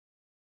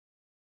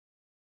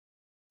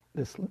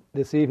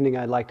This evening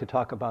I'd like to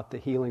talk about the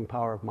healing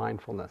power of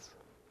mindfulness.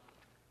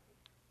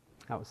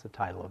 That was the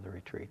title of the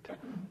retreat.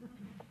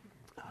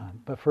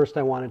 But first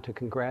I wanted to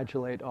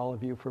congratulate all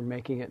of you for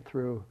making it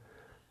through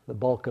the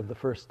bulk of the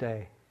first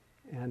day.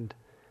 And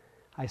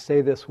I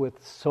say this with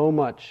so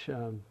much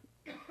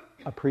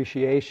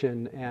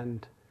appreciation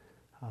and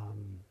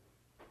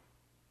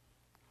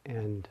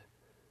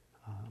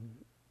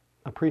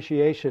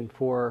appreciation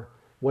for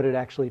what it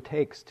actually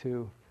takes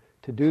to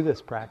do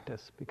this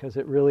practice, because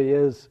it really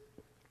is,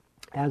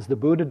 as the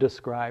Buddha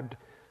described,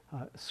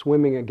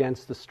 swimming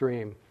against the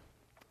stream.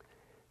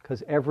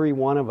 Because every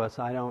one of us,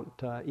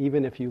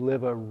 even if you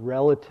live a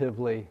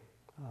relatively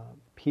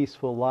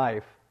peaceful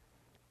life,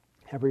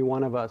 every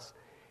one of us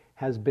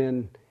has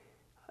been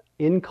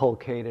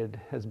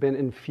inculcated, has been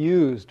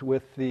infused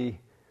with the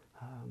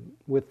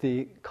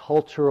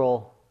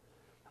cultural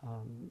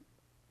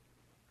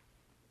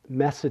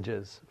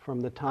messages from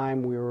the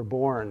time we were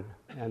born,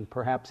 and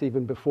perhaps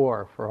even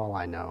before, for all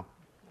I know.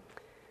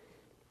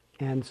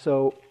 And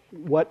so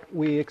what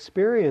we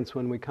experience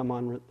when we come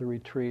on the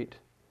retreat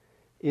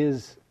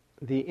is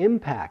the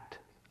impact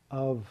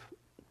of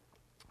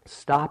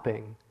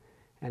stopping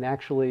and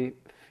actually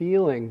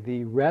feeling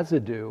the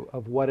residue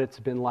of what it's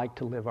been like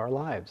to live our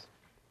lives.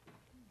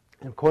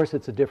 And of course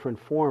it's a different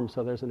form,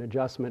 so there's an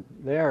adjustment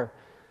there,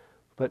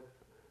 but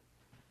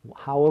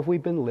how have we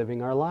been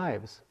living our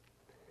lives?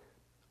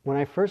 When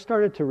I first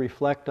started to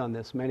reflect on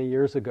this many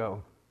years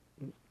ago,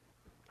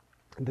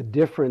 the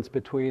difference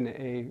between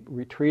a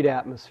retreat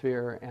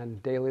atmosphere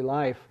and daily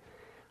life,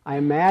 I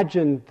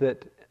imagined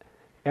that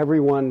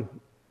everyone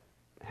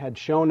had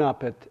shown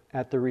up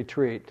at the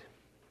retreat.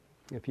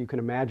 If you can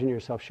imagine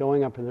yourself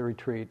showing up in the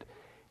retreat,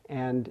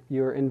 and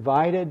you're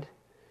invited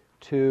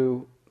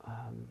to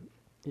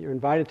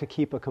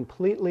keep a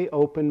completely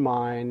open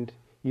mind.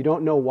 You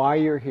don't know why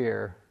you're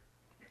here.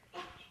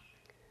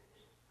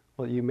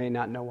 Well, you may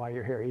not know why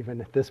you're here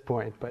even at this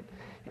point, but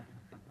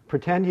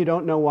pretend you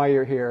don't know why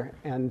you're here,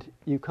 and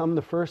you come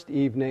the first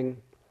evening,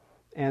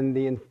 and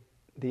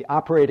the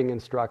operating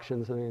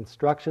instructions and the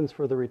instructions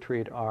for the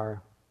retreat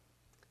are: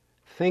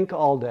 think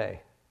all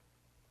day,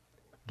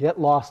 get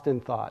lost in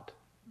thought,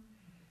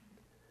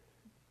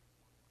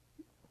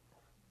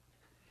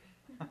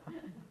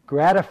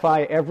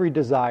 gratify every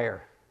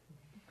desire,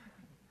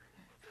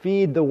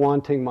 feed the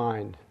wanting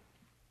mind,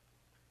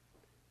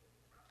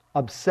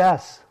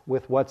 obsess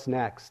with what's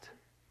next,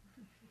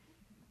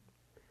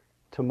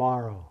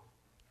 tomorrow,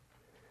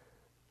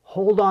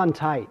 hold on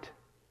tight,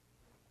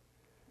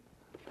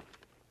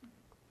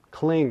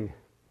 cling.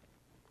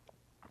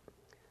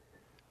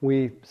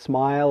 We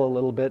smile a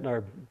little bit and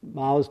our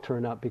mouths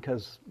turn up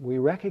because we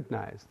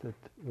recognize that,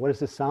 what does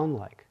this sound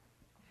like?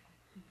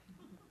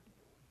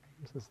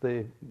 This is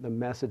the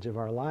message of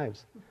our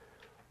lives.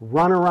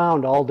 Run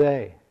around all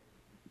day.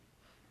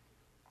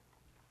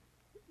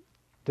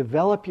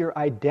 Develop your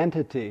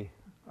identity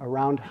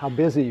around how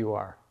busy you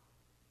are.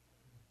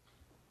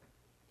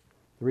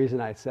 The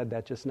reason I said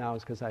that just now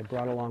is because I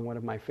brought along one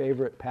of my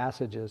favorite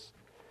passages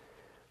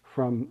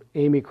from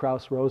Amy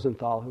Krauss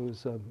Rosenthal,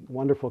 who's a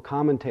wonderful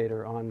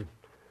commentator on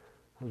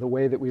the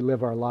way that we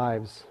live our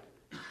lives.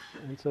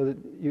 And so that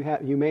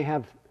you may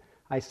have,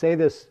 I say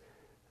this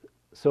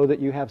so that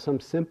you have some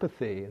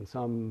sympathy and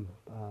some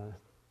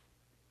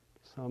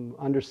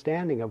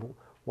understanding of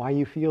why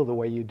you feel the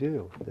way you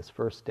do this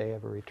first day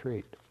of a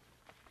retreat.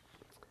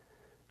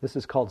 This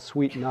is called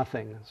Sweet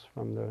Nothing. It's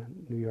from the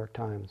New York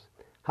Times.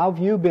 How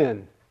have you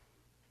been?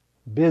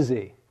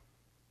 Busy.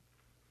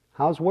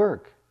 How's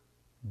work?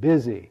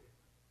 Busy.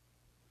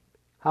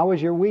 How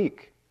was your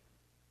week?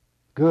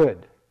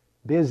 Good.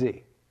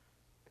 Busy.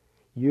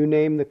 You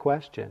name the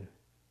question.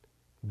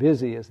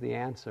 Busy is the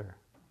answer.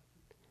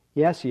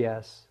 Yes,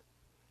 yes,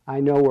 I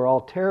know we're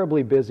all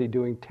terribly busy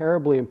doing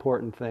terribly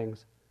important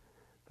things,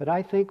 but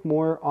I think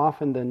more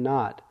often than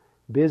not,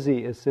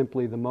 busy is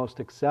simply the most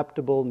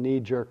acceptable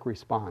knee-jerk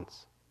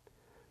response.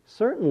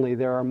 Certainly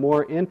there are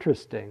more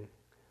interesting,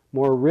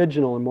 more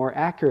original, and more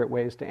accurate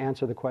ways to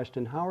answer the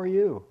question, how are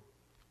you?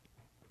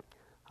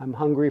 I'm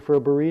hungry for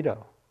a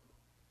burrito.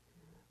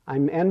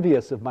 I'm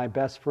envious of my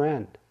best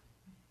friend.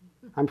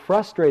 I'm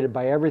frustrated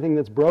by everything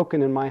that's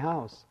broken in my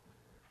house.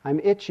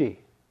 I'm itchy.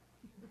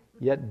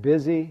 Yet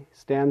busy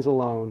stands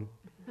alone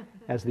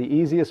as the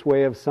easiest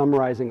way of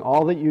summarizing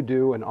all that you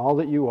do and all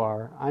that you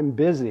are. I'm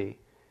busy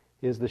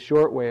is the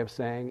short way of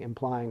saying,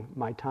 implying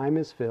my time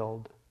is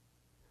filled,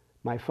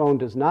 my phone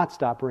does not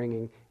stop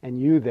ringing,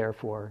 and you,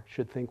 therefore,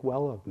 should think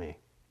well of me.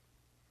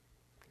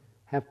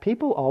 Have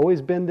people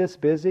always been this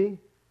busy?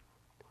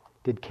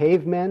 Did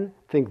cavemen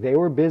think they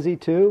were busy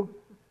too?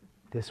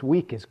 This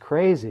week is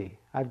crazy.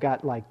 I've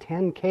got like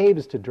 10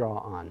 caves to draw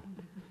on.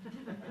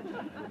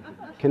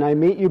 Can I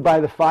meet you by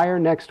the fire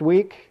next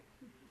week?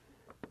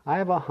 I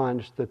have a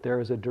hunch that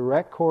there is a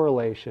direct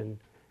correlation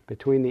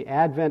between the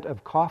advent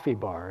of coffee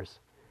bars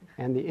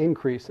and the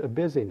increase of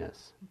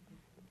busyness.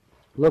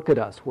 Look at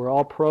us. We're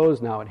all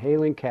pros now at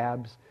hailing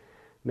cabs,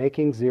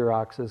 making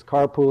Xeroxes,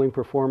 carpooling,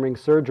 performing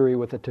surgery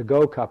with a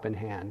to-go cup in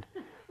hand,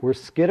 We're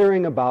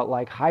skittering about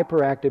like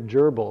hyperactive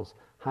gerbils,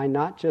 high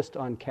not just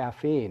on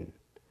caffeine,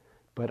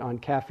 but on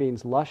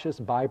caffeine's luscious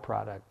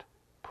byproduct,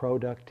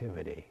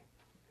 productivity.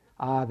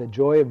 Ah, the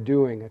joy of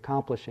doing,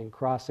 accomplishing,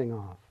 crossing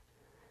off.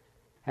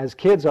 As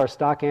kids, our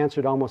stock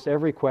answered almost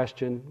every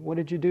question. What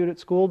did you do at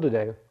school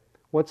today?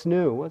 What's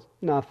new? What's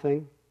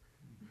nothing?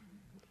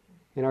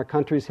 In our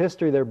country's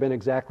history, there have been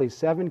exactly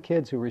 7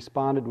 kids who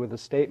responded with a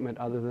statement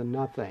other than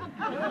nothing.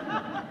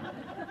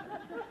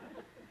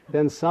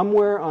 Then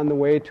somewhere on the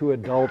way to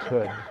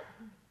adulthood,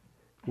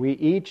 we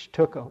each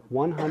took a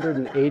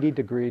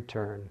 180-degree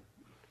turn.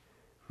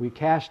 We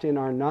cashed in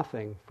our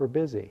nothing for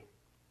busy.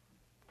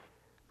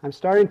 I'm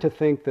starting to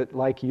think that,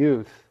 like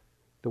youth,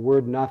 the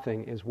word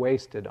nothing is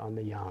wasted on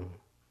the young.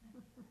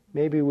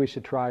 Maybe we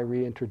should try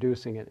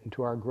reintroducing it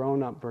into our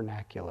grown-up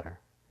vernacular.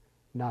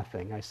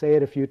 Nothing. I say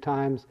it a few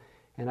times,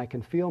 and I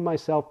can feel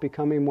myself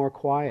becoming more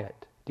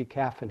quiet,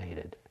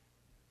 decaffeinated.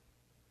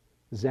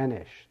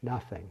 Zenish,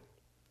 nothing.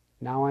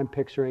 Now I'm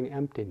picturing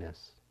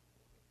emptiness.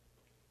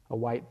 A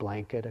white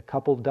blanket, a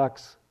couple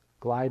ducks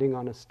gliding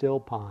on a still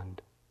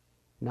pond.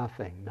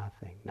 Nothing,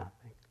 nothing, nothing.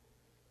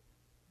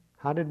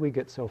 How did we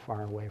get so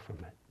far away from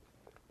it?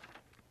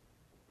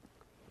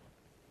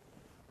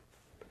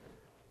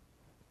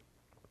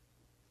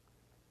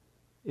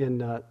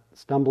 In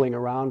stumbling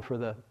around for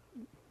the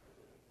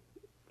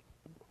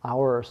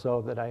hour or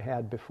so that I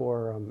had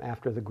before,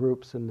 after the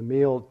groups and the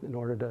meal, in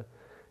order to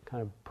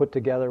kind of put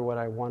together what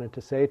I wanted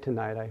to say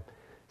tonight, I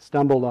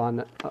stumbled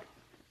on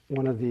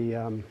one of the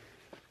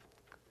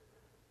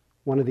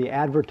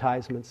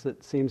advertisements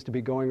that seems to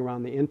be going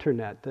around the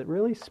internet that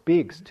really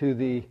speaks to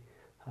the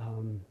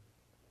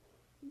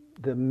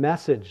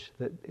message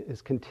that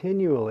is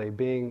continually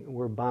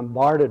we're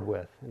bombarded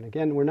with. And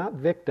again, we're not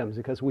victims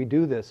because we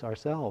do this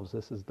ourselves.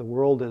 The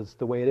world is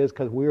the way it is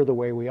because we're the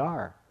way we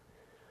are.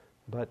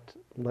 But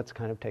let's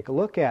kind of take a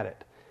look at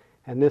it.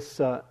 And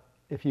this,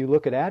 if you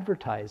look at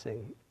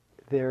advertising,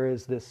 there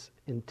is this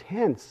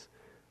intense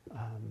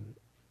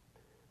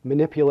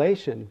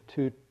manipulation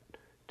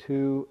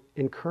to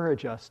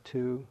encourage us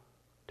to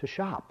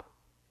shop,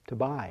 to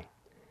buy.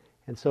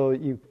 And so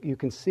you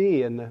can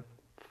see in the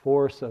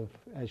force of,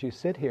 as you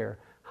sit here,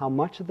 how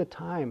much of the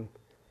time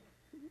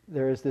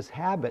there is this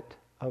habit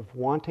of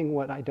wanting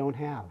what I don't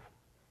have.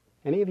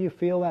 Any of you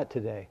feel that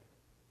today?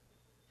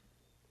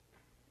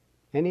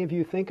 Any of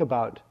you think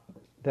about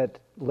that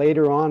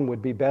later on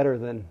would be better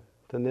than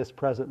this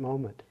present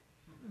moment?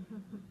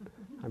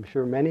 I'm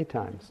sure many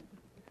times.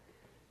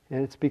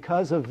 And it's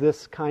because of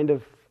this kind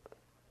of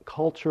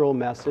cultural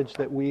message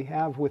that we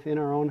have within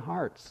our own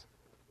hearts,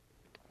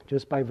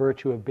 just by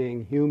virtue of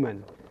being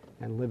human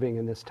and living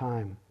in this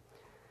time.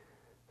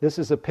 This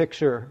is a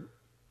picture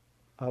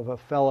of a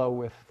fellow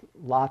with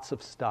lots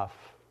of stuff.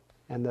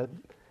 And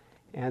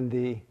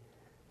the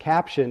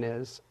caption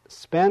is,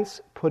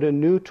 Spence put a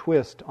new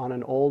twist on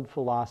an old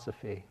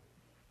philosophy.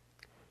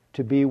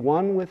 To be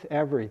one with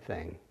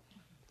everything,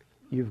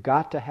 you've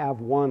got to have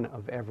one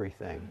of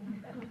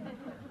everything.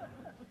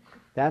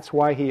 That's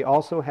why he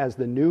also has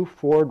the new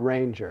Ford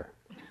Ranger,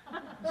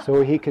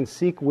 so he can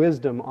seek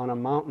wisdom on a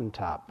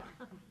mountaintop,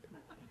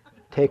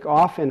 take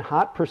off in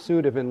hot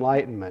pursuit of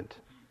enlightenment,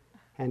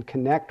 and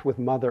connect with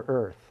Mother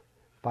Earth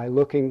by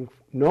looking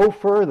no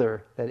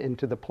further than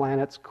into the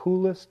planet's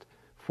coolest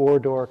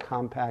 4-door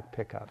compact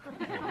pickup.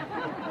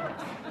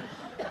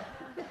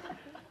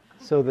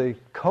 So the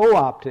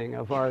co-opting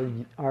of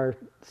our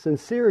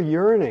sincere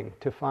yearning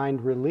to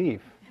find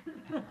relief,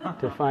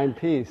 to find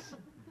peace,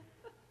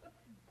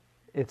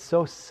 it's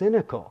so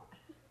cynical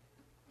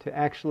to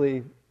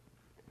actually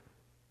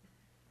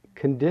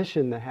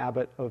condition the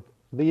habit of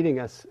leading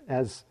us,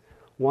 as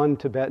one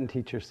Tibetan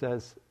teacher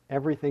says,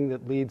 everything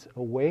that leads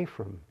away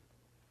from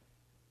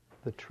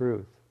the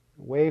truth,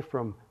 away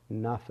from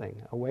nothing,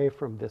 away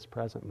from this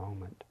present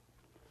moment.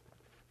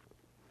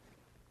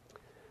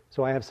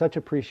 So I have such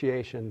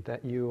appreciation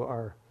that you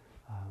are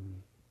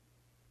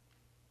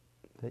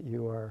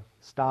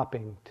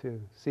stopping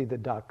to see the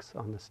ducks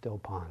on the still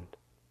pond.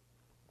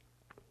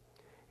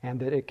 And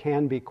that it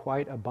can be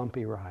quite a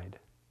bumpy ride,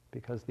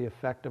 because the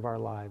effect of our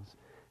lives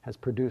has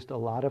produced a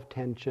lot of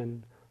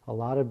tension, a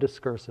lot of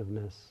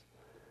discursiveness,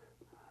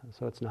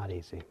 so it's not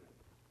easy.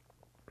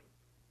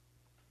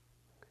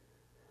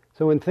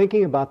 So in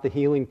thinking about the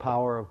healing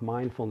power of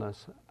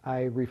mindfulness,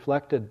 I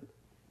reflected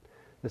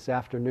this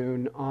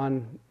afternoon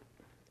on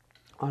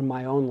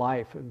my own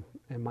life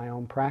and my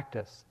own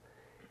practice.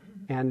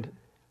 And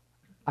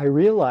I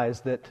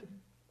realized that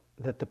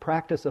the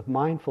practice of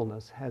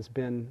mindfulness has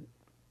been,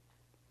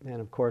 and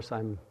of course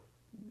I'm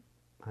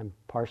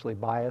partially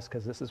biased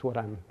because this is what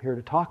I'm here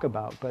to talk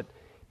about, but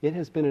it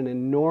has been an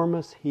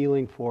enormous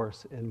healing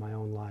force in my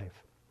own life.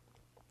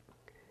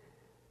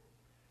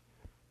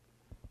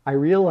 I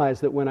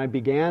realized that when I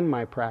began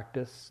my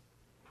practice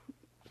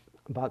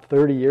about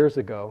 30 years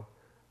ago,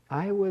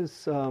 I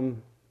was, the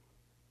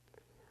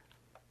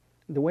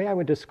way I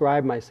would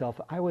describe myself,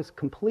 I was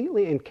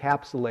completely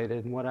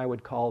encapsulated in what I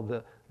would call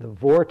the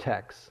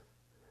vortex,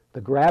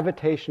 the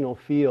gravitational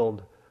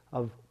field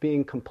of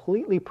being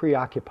completely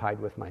preoccupied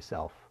with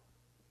myself.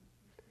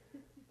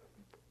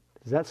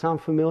 Does that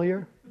sound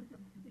familiar?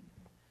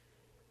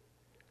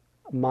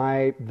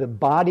 The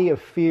body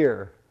of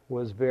fear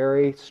was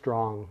very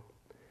strong.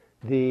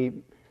 The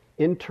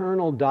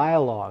internal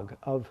dialogue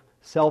of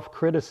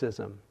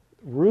self-criticism,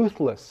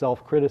 ruthless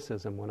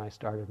self-criticism when I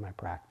started my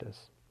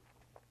practice.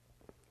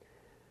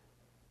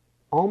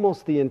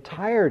 Almost the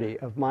entirety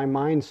of my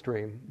mind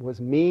stream was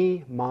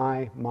me,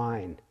 my,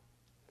 mine.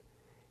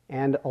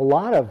 And a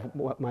lot of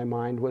what my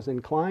mind was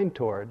inclined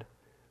toward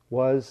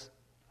was,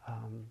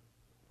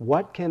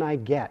 what can I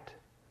get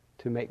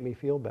to make me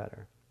feel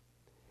better?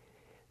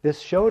 This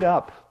showed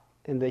up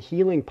in the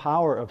healing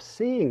power of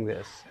seeing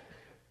this.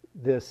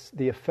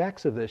 The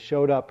effects of this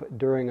showed up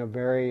during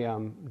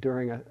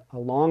a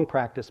long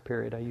practice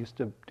period. I used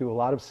to do a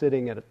lot of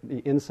sitting at the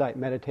Insight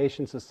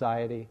Meditation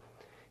Society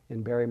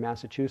in Barre,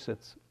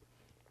 Massachusetts,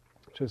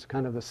 which was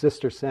kind of the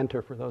sister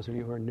center for those of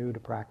you who are new to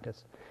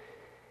practice.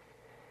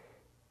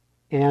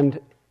 And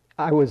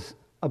I was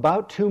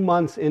about 2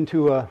 months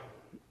into a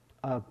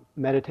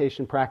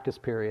meditation practice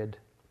period,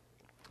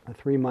 a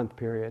 3-month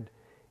period,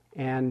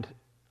 and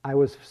I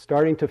was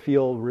starting to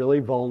feel really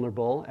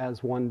vulnerable,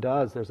 as one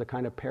does. There's a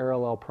kind of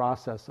parallel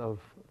process of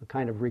the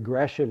kind of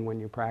regression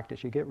when you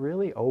practice. You get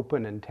really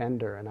open and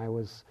tender, and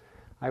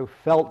I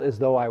felt as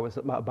though I was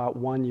about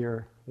 1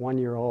 year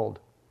old,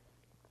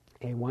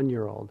 a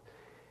 1-year-old.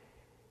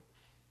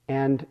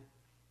 And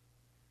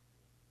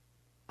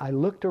I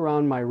looked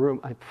around my room.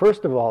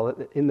 First of all,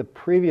 in the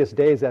previous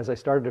days, as I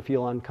started to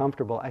feel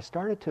uncomfortable, I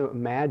started to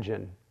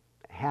imagine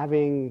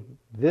having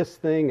this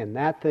thing and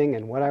that thing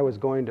and what I was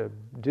going to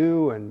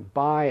do and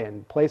buy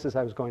and places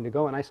I was going to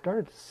go. And I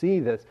started to see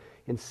this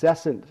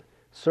incessant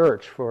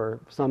search for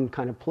some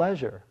kind of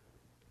pleasure,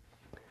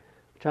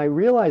 which I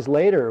realized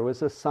later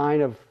was a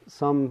sign of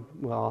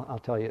well, I'll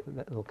tell you,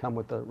 it'll come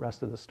with the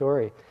rest of the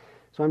story.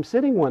 So I'm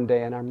sitting one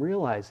day and I'm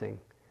realizing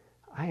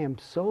I am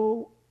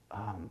so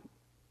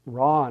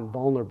raw and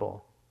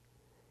vulnerable.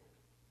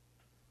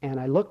 And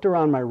I looked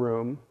around my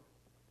room.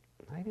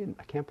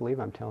 I can't believe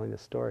I'm telling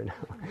this story now.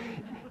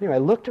 Anyway, I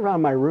looked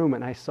around my room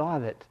and I saw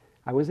that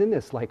I was in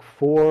this like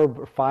 4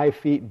 or 5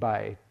 feet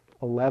by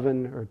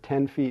 11 or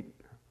 10 feet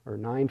or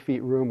 9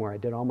 feet room where I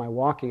did all my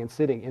walking and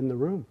sitting in the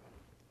room.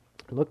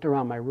 I looked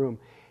around my room,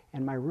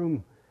 and my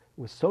room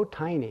was so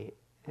tiny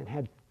and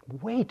had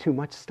way too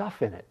much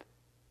stuff in it,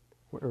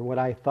 or what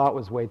I thought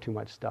was way too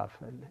much stuff.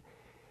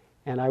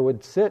 And I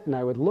would sit and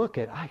I would look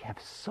at, I have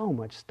so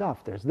much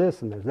stuff. There's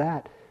this and there's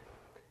that.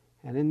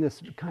 And in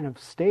this kind of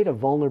state of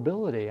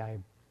vulnerability, I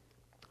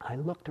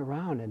looked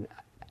around, and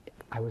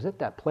I was at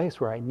that place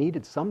where I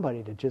needed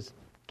somebody to just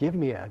give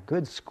me a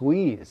good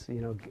squeeze,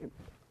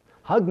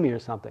 hug me or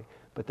something.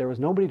 But there was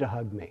nobody to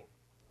hug me.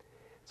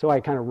 So I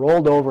kind of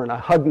rolled over and I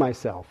hugged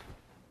myself.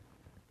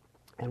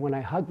 And when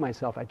I hugged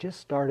myself,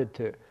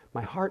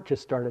 my heart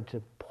just started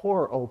to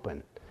pour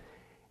open.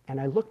 And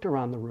I looked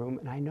around the room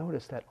and I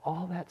noticed that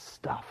all that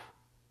stuff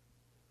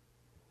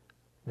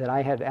that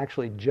I had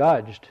actually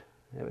judged,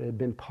 it had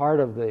been part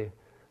of the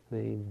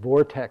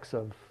vortex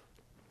of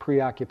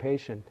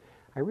preoccupation,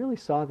 I really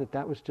saw that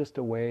that was just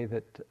a way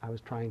that I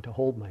was trying to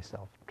hold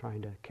myself,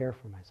 trying to care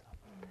for myself.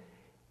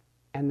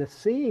 And the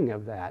seeing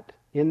of that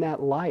in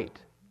that light,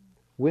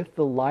 with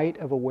the light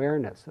of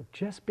awareness, of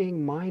just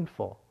being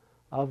mindful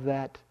of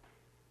that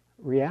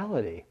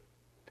reality,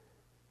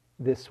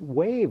 this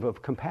wave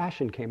of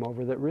compassion came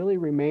over that really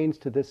remains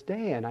to this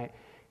day.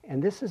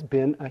 And this has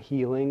been a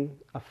healing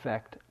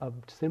effect of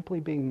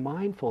simply being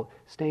mindful,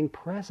 staying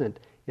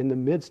present in the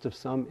midst of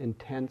some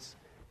intense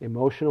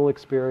emotional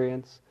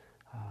experience,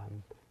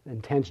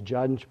 intense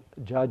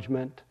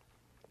judgment.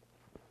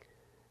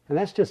 And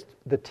that's just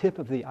the tip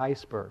of the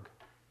iceberg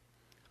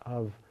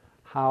of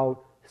how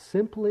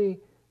simply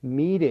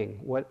meeting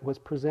what was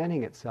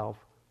presenting itself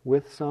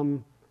with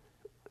some,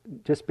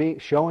 just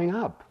showing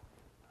up,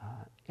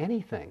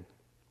 anything,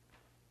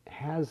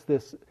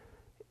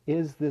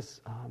 is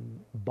this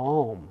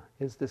balm,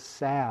 is this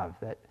salve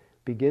that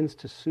begins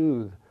to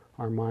soothe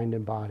our mind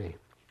and body.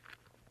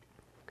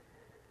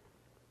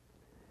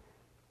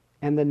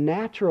 And the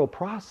natural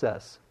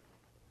process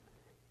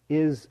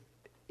is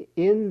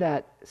in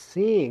that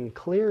seeing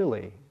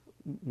clearly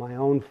my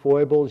own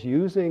foibles,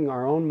 using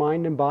our own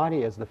mind and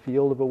body as the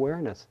field of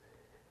awareness,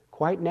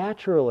 quite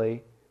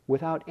naturally,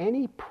 without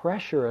any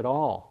pressure at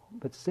all,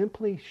 but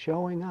simply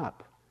showing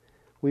up.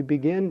 We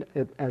begin,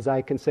 as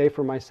I can say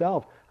for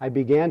myself, I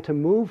began to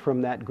move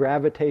from that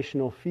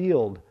gravitational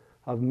field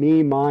of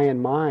me, my,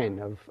 and mine,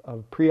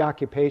 of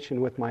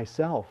preoccupation with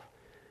myself,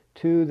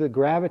 to the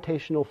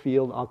gravitational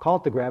field, I'll call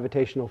it the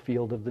gravitational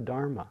field of the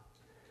Dharma,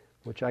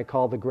 which I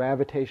call the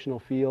gravitational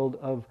field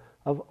of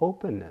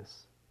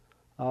openness,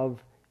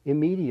 of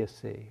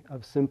immediacy,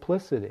 of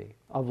simplicity,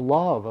 of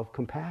love, of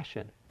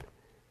compassion.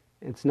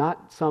 It's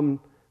not some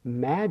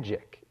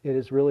magic. It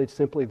is really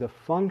simply the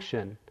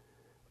function,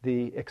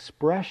 the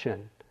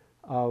expression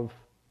of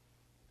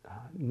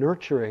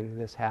nurturing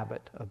this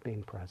habit of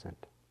being present.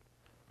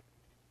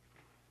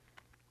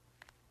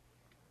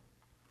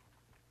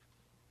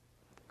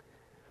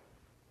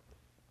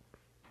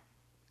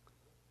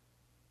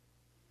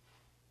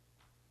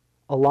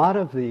 a lot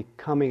of the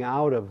coming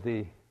out of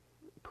the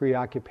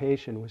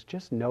preoccupation was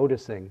just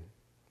noticing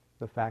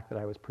the fact that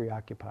I was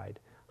preoccupied.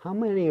 How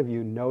many of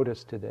you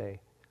noticed today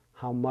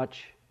how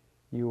much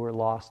you were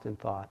lost in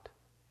thought?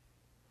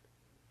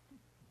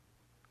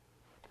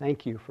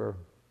 Thank you for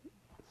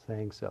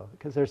saying so.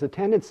 Because there's a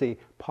tendency,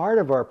 part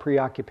of our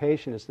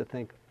preoccupation is to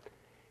think,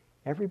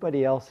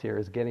 everybody else here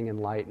is getting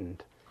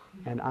enlightened,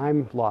 and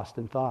I'm lost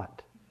in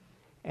thought.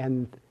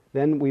 And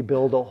then we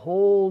build a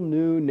whole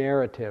new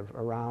narrative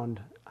around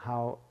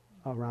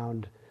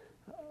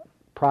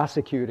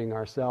prosecuting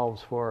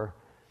ourselves for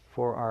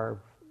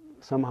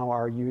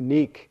our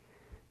unique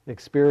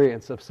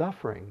experience of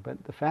suffering.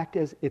 But the fact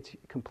is, it's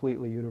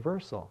completely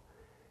universal.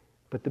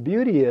 But the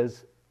beauty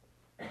is,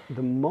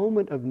 the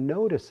moment of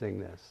noticing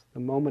this, the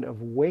moment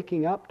of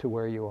waking up to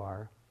where you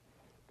are,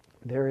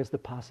 there is the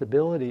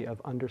possibility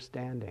of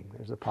understanding.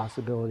 There's a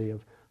possibility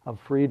of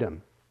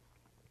freedom.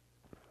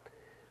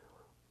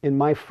 In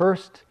my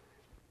first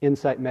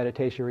insight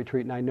meditation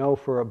retreat, and I know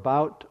for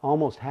about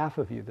almost half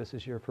of you, this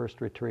is your first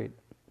retreat,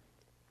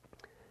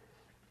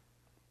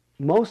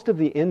 most of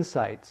the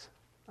insights,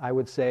 I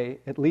would say,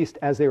 at least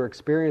as they were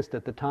experienced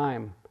at the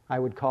time, I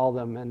would call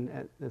them,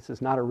 and this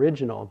is not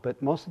original, but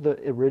most of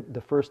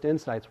the first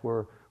insights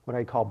were what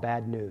I call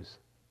bad news.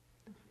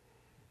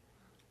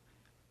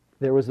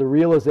 There was the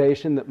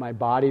realization that my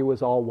body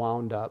was all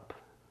wound up,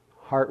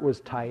 heart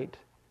was tight,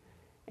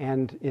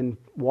 and in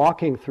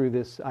walking through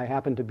this, I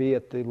happened to be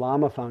at the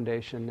Lama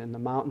Foundation in the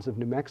mountains of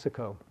New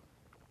Mexico,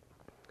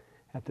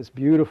 at this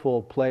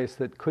beautiful place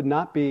that could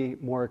not be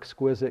more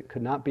exquisite,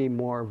 could not be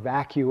more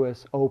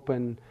vacuous,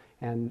 open,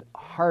 and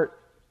heart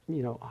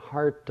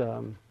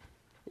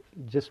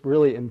just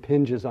really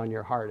impinges on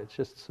your heart. It's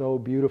just so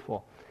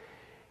beautiful.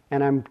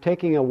 And I'm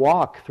taking a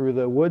walk through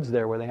the woods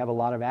there where they have a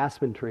lot of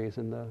aspen trees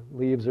and the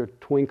leaves are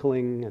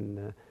twinkling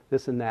and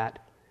this and that.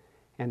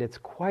 And it's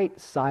quite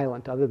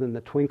silent other than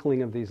the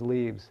twinkling of these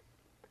leaves.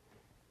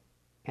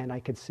 And I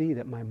could see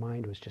that my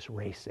mind was just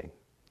racing.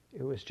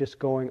 It was just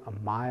going a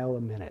mile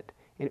a minute.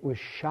 And it was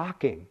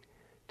shocking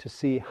to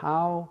see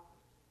how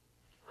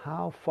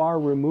far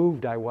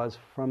removed I was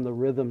from the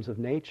rhythms of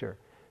nature.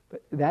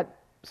 But that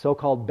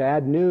so-called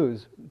bad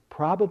news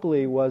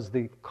probably was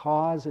the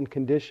cause and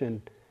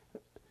condition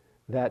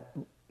that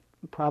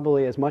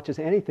probably as much as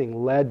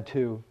anything led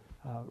to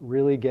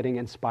really getting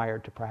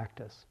inspired to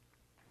practice.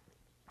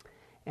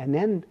 And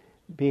then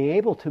being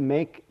able to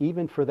make,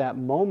 even for that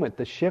moment,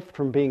 the shift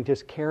from being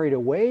just carried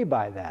away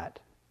by that,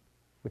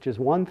 which is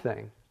one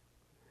thing,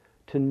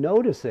 to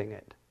noticing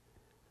it.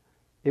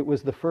 It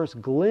was the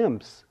first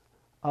glimpse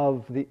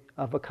of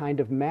a kind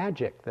of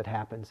magic that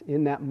happens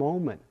in that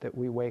moment that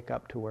we wake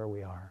up to where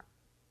we are.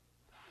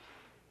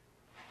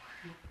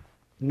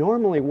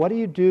 Normally, what do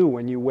you do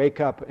when you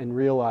wake up and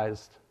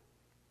realize,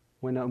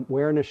 when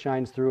awareness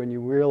shines through and you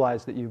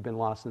realize that you've been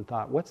lost in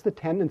thought? What's the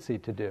tendency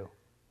to do?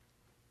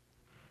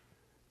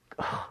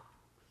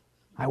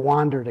 I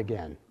wandered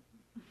again.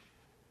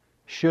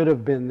 Should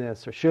have been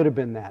this or should have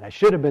been that. I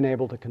should have been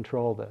able to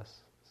control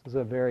this. This is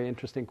a very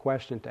interesting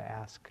question to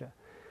ask.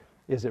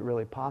 Is it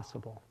really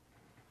possible?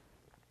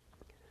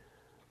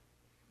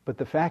 But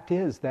the fact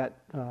is that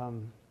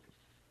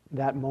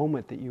that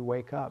moment that you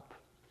wake up,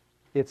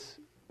 it's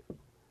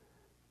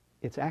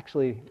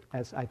actually,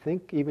 as I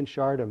think even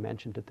Sharda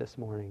mentioned it this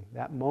morning,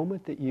 that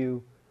moment that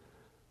you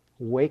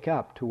wake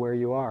up to where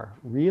you are,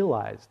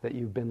 realize that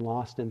you've been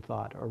lost in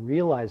thought, or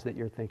realize that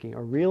you're thinking,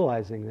 or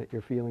realizing that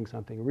you're feeling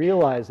something,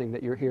 realizing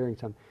that you're hearing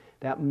something,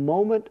 that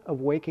moment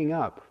of waking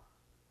up,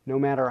 no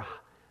matter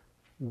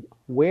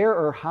where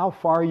or how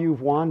far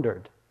you've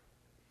wandered,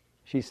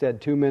 she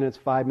said 2 minutes,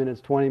 5 minutes,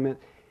 20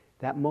 minutes,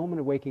 that moment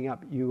of waking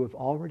up, you have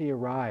already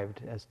arrived,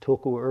 as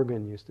Tulku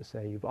Urgan used to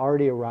say, you've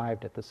already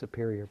arrived at the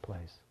superior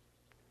place.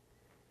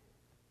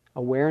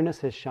 Awareness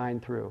has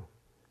shined through.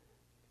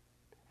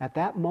 At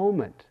that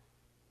moment,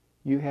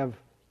 you have,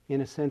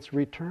 in a sense,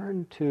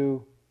 returned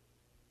to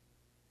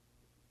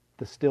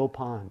the still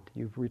pond.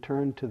 You've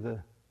returned to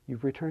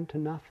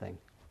nothing.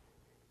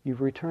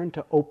 You've returned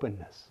to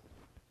openness.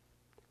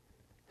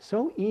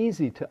 So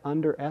easy to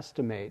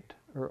underestimate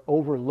or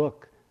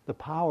overlook the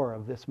power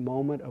of this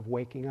moment of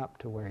waking up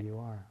to where you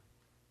are.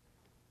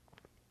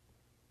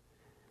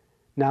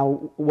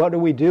 Now, what do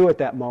we do at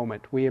that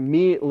moment? We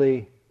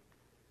immediately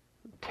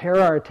tear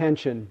our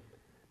attention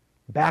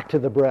back to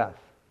the breath.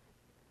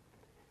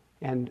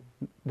 And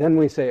then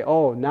we say,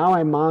 oh, now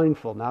I'm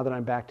mindful, now that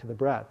I'm back to the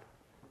breath.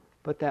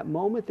 But that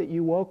moment that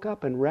you woke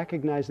up and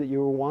recognized that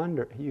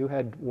you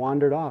had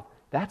wandered off,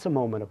 that's a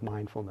moment of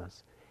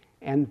mindfulness.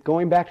 And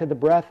going back to the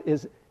breath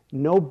is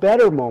no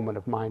better moment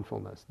of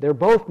mindfulness. They're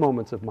both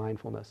moments of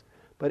mindfulness.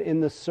 But in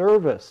the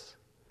service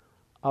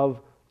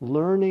of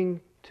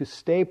learning to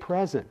stay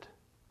present,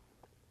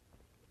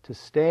 to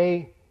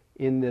stay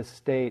in this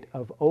state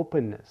of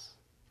openness,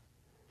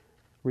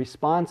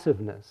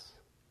 responsiveness,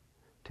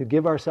 to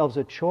give ourselves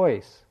a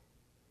choice,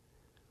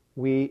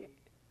 we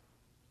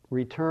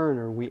return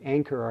or we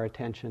anchor our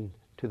attention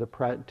to the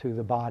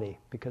body,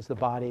 because the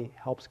body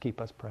helps keep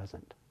us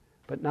present.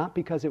 But not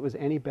because it was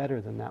any better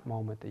than that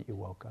moment that you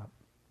woke up.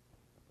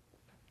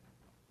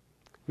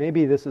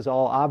 Maybe this is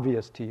all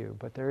obvious to you,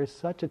 but there is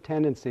such a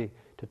tendency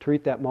to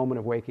treat that moment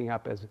of waking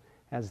up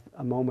as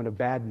a moment of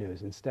bad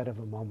news instead of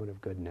a moment of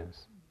good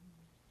news.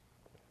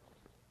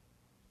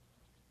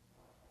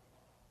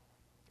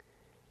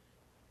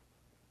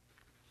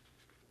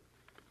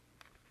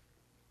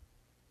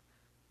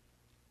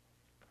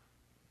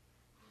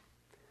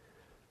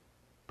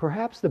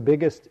 Perhaps the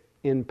biggest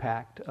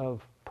impact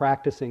of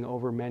practicing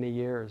over many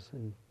years,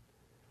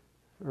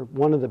 or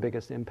one of the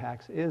biggest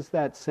impacts, is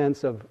that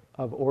sense of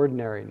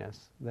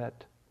ordinariness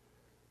that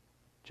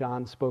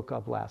John spoke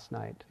of last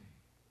night.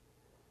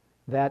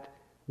 That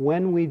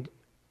when we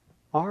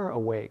are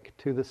awake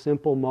to the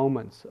simple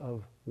moments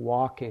of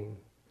walking,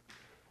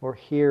 or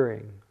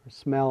hearing, or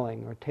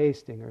smelling, or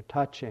tasting, or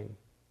touching,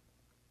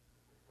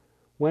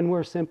 when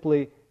we're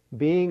simply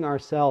being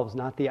ourselves,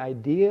 not the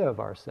idea of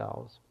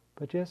ourselves,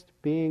 but just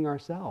being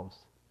ourselves.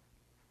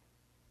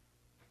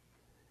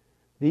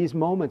 These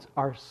moments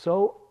are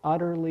so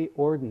utterly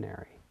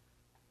ordinary.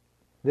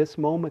 This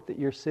moment that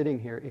you're sitting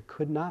here, it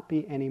could not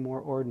be any more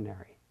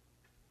ordinary.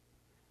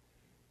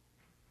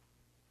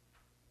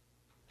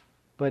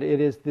 But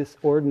it is this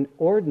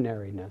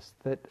ordinariness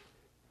that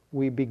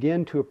we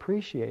begin to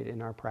appreciate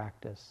in our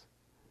practice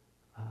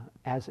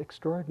as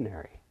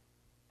extraordinary.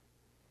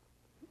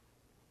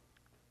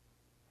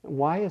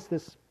 Why is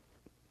this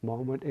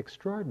moment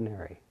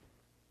extraordinary?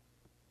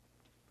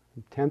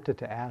 I'm tempted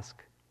to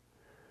ask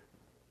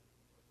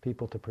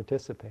people to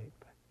participate.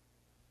 But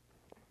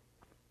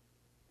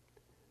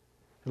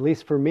at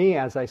least for me,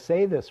 as I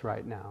say this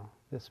right now,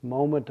 this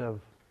moment of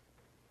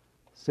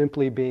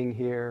simply being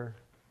here,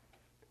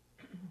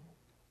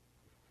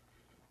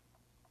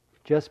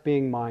 just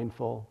being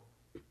mindful,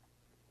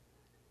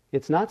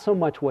 it's not so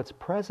much what's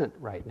present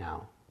right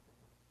now,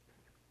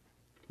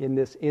 in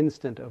this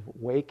instant of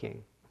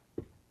waking,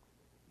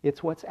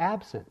 it's what's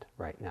absent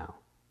right now.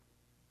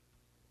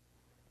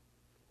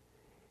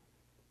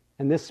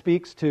 And this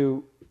speaks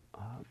to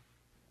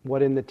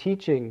what in the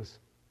teachings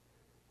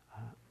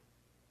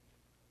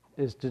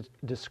is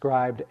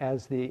described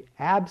as the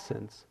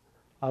absence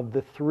of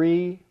the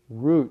three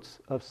roots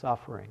of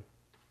suffering.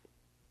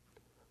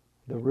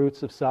 The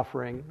roots of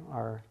suffering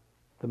are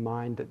the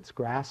mind that's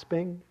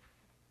grasping,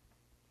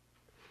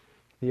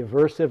 the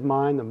aversive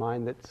mind, the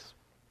mind that's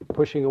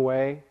pushing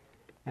away,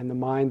 and the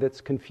mind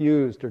that's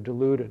confused or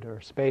deluded or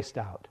spaced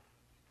out.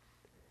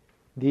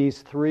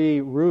 These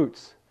three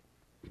roots,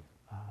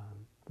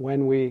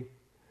 when we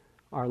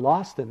are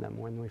lost in them,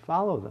 when we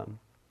follow them,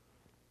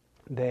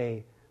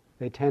 they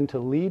tend to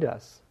lead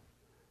us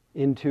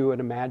into an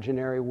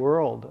imaginary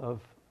world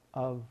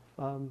of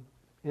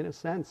in a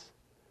sense,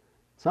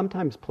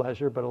 sometimes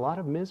pleasure, but a lot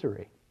of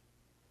misery.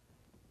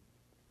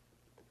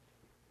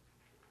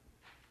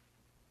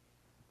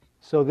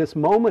 So this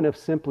moment of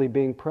simply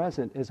being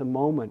present is a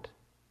moment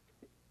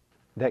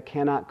that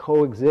cannot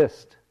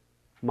coexist.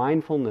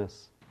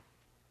 Mindfulness,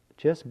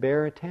 just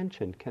bare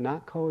attention,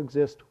 cannot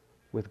coexist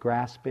with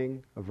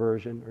grasping,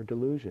 aversion, or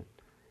delusion.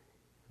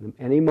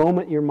 Any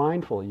moment you're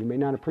mindful, you may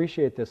not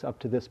appreciate this up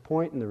to this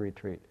point in the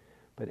retreat,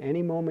 but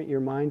any moment you're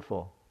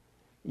mindful,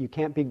 you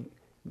can't be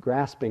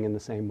grasping in the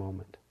same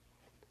moment.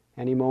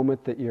 Any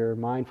moment that you're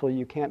mindful,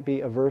 you can't be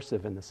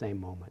aversive in the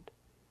same moment.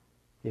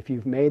 If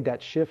you've made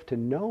that shift to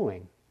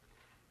knowing,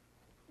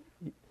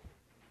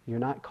 you're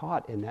not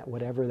caught in that,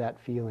 whatever that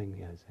feeling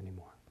is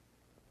anymore.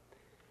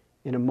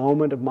 In a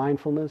moment of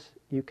mindfulness,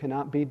 you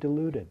cannot be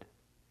deluded.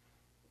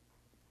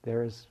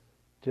 There's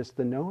just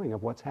the knowing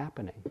of what's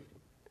happening.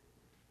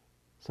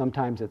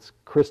 Sometimes it's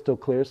crystal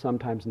clear,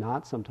 sometimes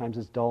not, sometimes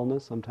it's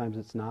dullness, sometimes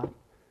it's not.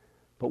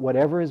 But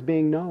whatever is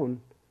being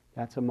known,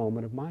 that's a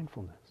moment of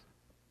mindfulness.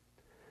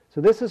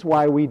 So this is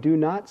why we do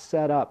not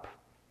set up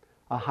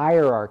a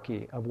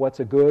hierarchy of what's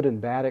a good and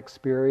bad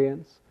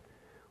experience.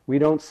 We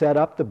don't set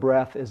up the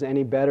breath as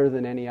any better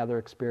than any other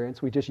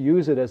experience. We just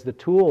use it as the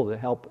tool to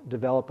help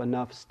develop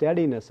enough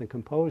steadiness and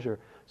composure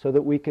so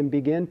that we can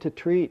begin to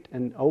treat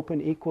and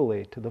open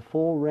equally to the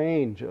full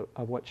range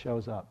of what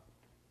shows up.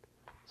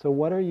 So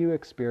what are you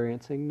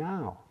experiencing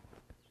now?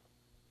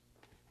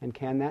 And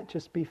can that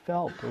just be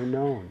felt or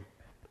known?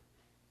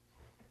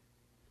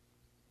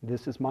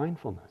 This is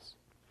mindfulness.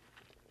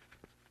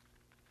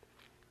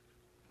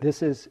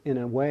 This is, in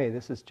a way,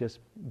 this is just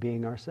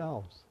being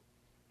ourselves.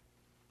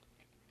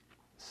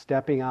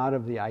 Stepping out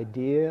of the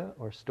idea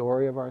or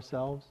story of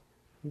ourselves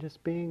and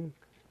just being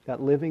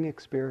that living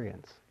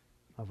experience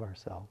of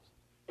ourselves.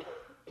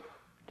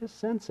 Just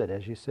sense it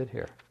as you sit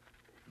here.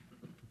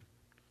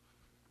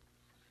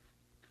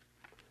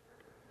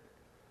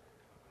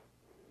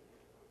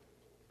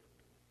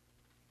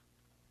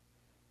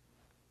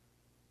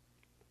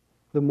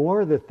 The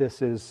more that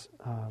this is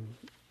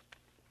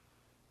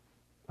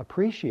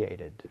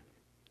appreciated,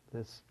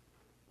 this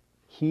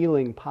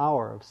healing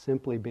power of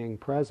simply being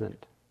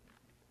present,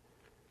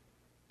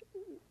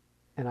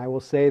 and I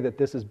will say that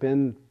this has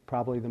been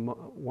probably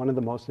one of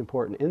the most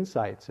important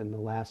insights in the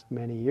last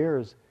many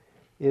years,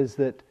 is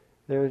that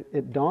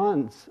it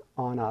dawns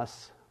on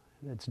us,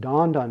 it's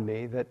dawned on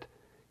me that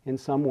in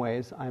some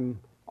ways I'm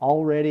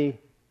already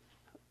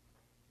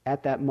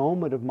at that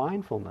moment of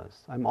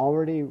mindfulness. I'm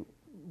already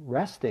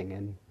resting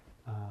in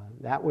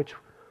that which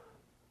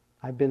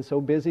I've been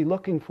so busy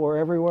looking for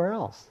everywhere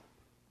else.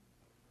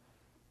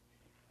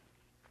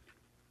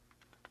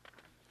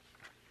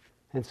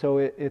 And so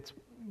it's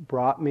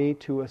brought me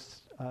to a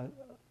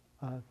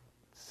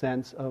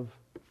sense of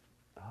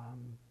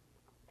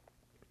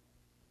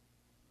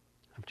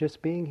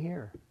just being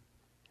here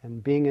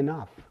and being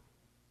enough.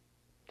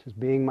 Just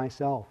being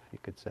myself, you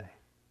could say.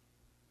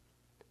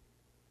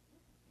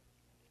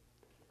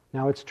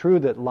 Now it's true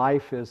that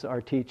life is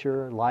our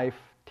teacher. Life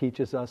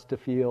teaches us to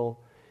feel,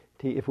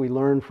 if we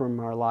learn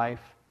from our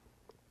life,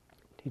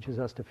 teaches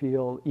us to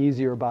feel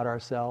easier about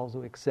ourselves,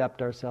 we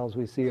accept ourselves,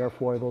 we see our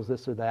foibles,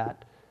 this or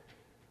that.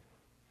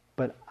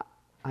 But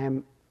I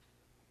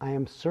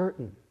am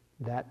certain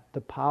that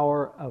the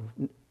power of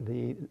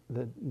the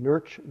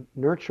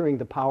nurturing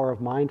the power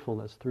of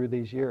mindfulness through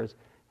these years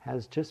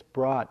has just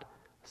brought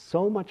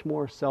so much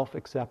more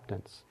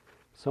self-acceptance,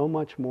 so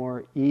much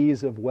more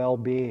ease of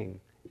well-being.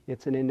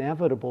 It's an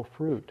inevitable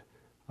fruit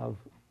of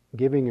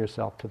giving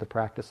yourself to the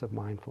practice of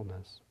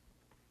mindfulness.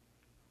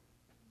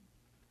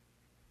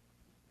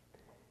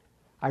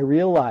 I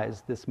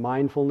realize this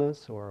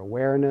mindfulness or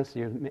awareness,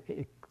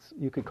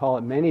 you could call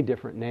it many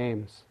different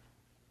names.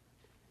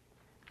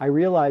 I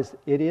realize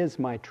it is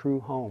my true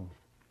home.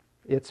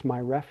 It's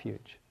my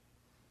refuge.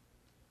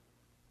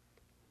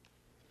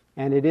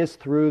 And it is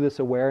through this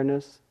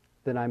awareness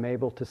that I'm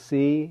able to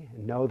see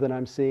and know that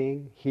I'm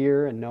seeing,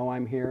 hear and know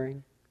I'm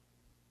hearing,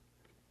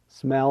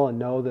 smell and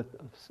know that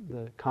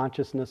the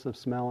consciousness of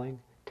smelling,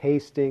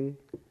 tasting,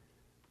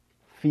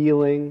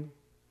 feeling,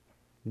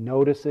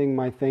 noticing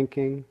my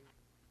thinking.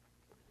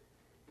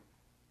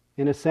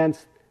 In a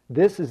sense,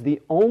 this is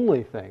the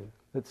only thing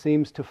that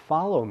seems to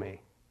follow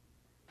me.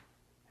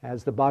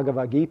 As the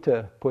Bhagavad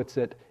Gita puts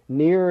it,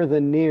 nearer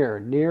than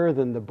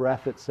the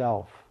breath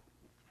itself.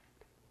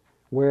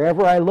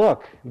 Wherever I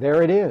look,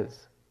 there it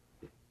is.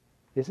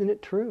 Isn't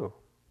it true?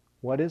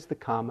 What is the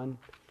common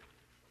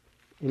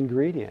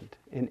ingredient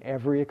in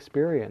every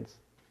experience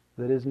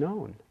that is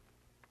known?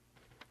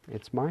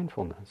 It's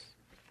mindfulness.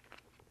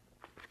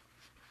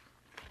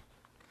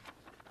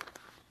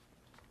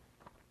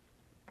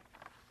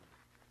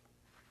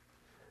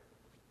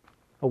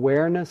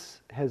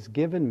 Awareness has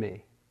given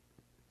me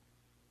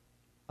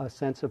a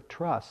sense of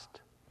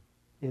trust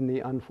in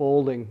the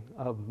unfolding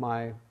of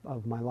my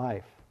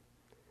life.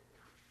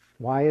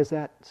 Why is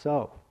that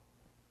so?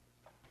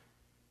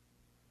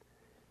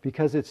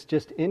 Because it's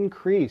just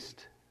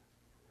increased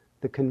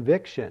the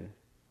conviction.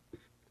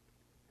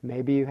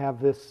 Maybe you have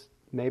this,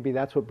 maybe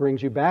that's what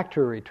brings you back to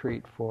a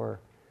retreat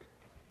for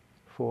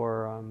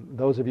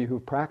those of you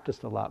who've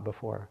practiced a lot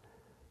before.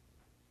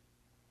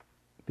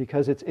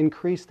 Because it's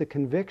increased the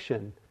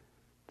conviction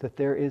that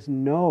there's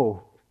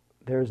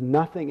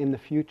nothing in the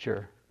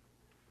future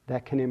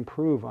that can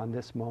improve on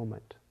this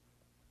moment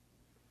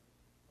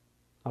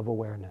of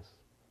awareness.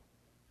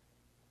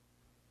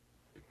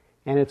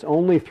 And it's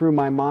only through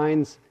my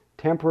mind's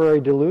temporary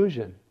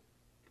delusion,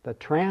 the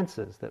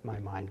trances that my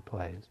mind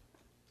plays,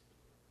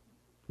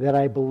 that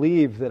I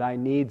believe that I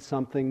need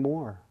something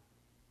more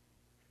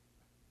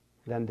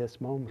than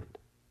this moment.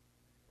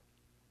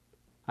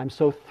 I'm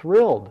so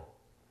thrilled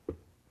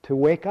to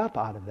wake up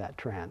out of that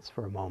trance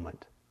for a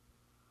moment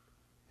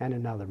and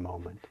another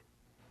moment.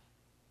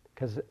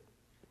 Because it's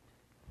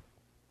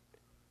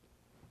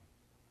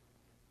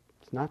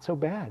not so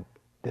bad,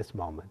 this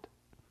moment.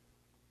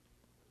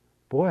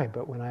 Boy,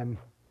 but when I'm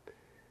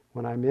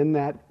in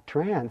that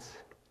trance,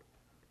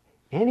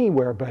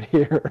 anywhere but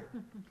here,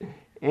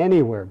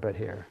 anywhere but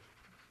here.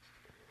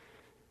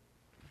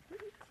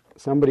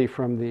 Somebody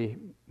from the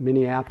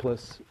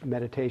Minneapolis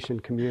meditation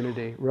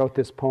community wrote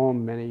this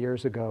poem many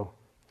years ago.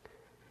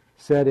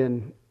 Said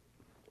and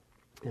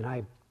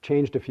I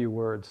changed a few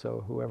words,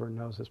 so whoever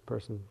knows this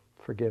person,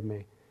 forgive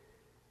me.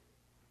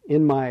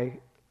 In my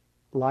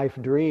life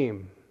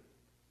dream,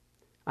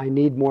 I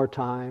need more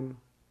time,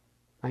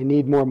 I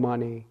need more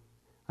money,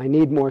 I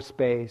need more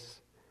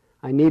space,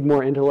 I need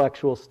more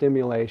intellectual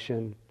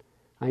stimulation,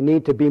 I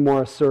need to be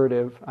more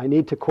assertive, I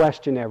need to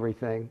question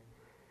everything,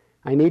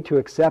 I need to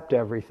accept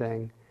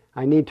everything,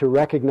 I need to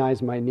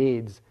recognize my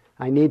needs,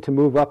 I need to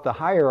move up the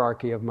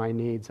hierarchy of my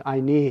needs, I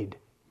need.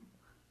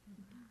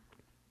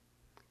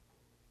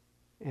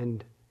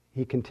 And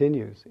he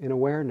continues, in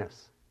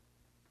awareness.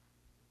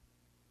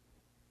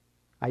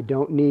 I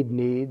don't need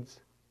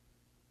needs.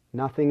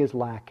 Nothing is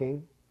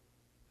lacking.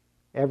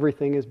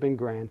 Everything has been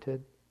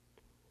granted.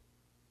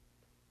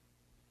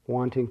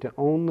 Wanting to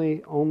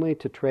only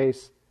to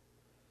trace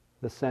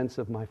the sense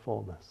of my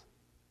fullness.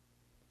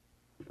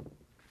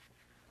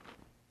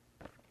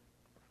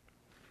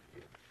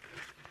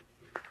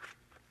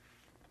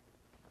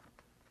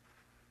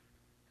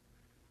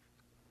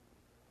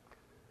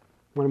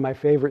 One of my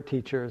favorite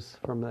teachers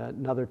from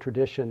another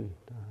tradition,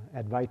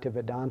 Advaita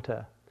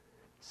Vedanta,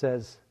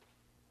 says,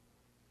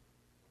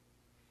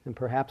 and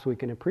perhaps we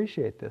can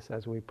appreciate this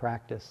as we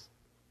practice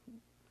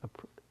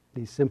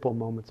these simple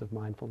moments of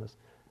mindfulness,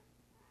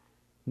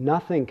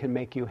 nothing can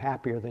make you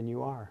happier than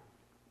you are.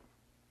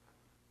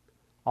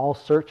 all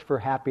search for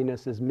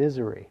happiness is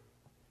misery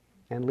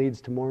and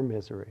leads to more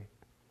misery.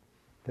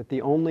 That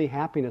the only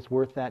happiness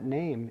worth that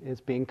name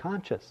is being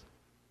conscious.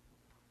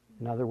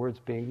 In other words,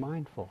 being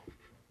mindful.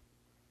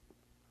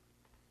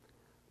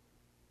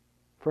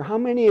 For how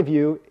many of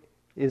you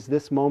is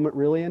this moment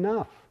really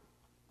enough?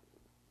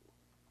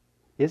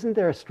 Isn't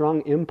there a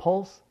strong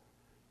impulse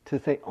to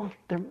say, oh,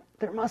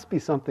 there must be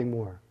something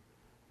more?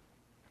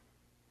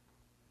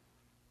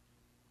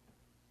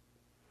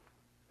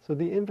 So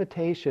the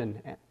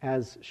invitation,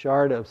 as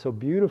Sharda so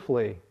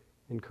beautifully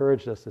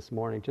encouraged us this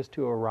morning, just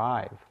to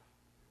arrive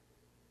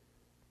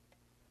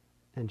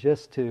and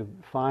just to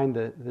find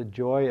the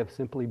joy of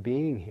simply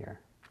being here.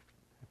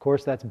 Of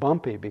course, that's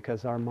bumpy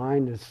because our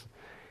mind is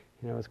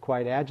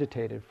quite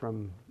agitated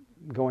from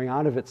going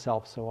out of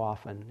itself so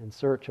often in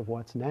search of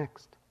what's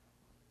next.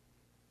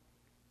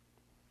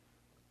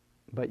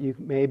 But you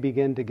may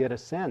begin to get a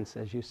sense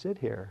as you sit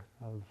here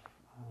of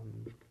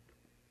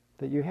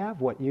that you have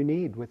what you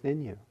need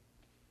within you.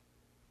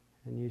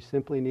 And you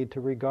simply need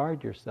to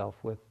regard yourself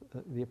with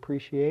the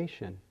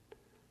appreciation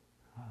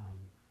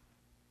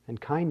and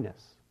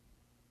kindness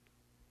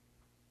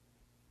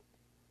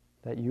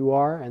that you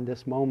are, and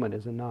this moment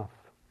is enough.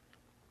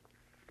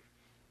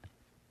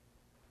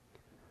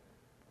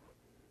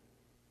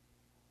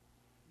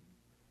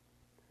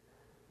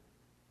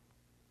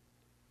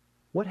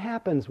 What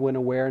happens when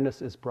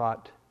awareness is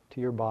brought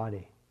to your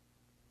body?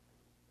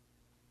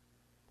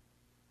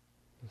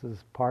 This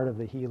is part of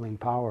the healing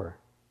power.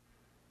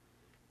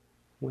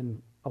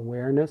 When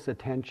awareness,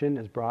 attention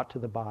is brought to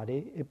the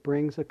body, it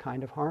brings a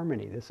kind of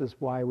harmony. This is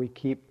why we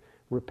keep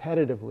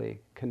repetitively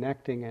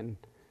connecting and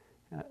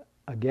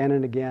again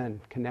and again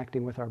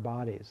connecting with our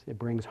bodies. It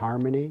brings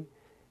harmony.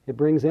 It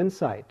brings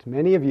insight.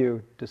 Many of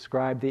you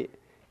describe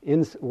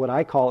what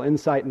I call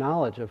insight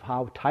knowledge of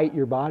how tight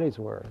your bodies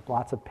were.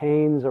 Lots of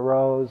pains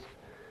arose.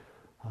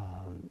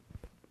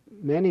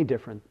 Many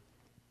different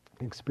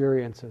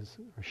experiences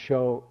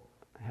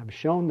have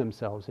shown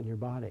themselves in your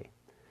body.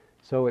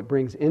 So it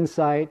brings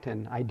insight,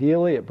 and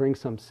ideally it brings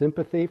some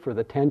sympathy for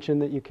the tension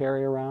that you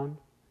carry around,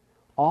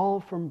 all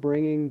from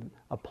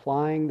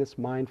applying this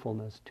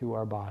mindfulness to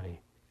our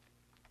body.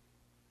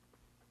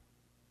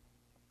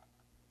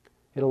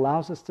 It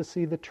allows us to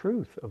see the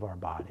truth of our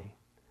body.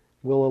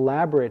 We'll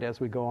elaborate as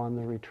we go on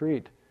the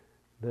retreat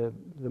the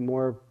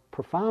more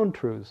profound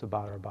truths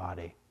about our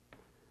body.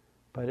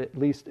 But at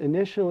least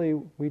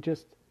initially we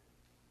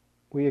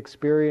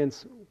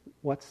experience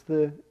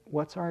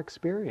what's our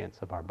experience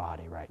of our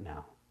body right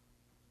now?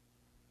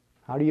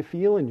 How do you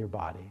feel in your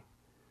body?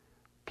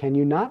 Can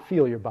you not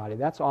feel your body?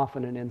 That's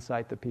often an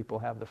insight that people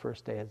have the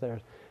first day.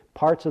 There's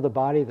parts of the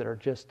body that are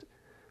just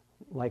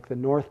like the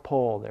North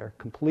Pole. They're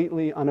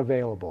completely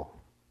unavailable.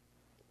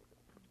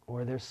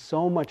 Or there's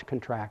so much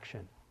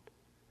contraction.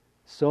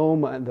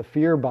 The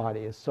fear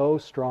body is so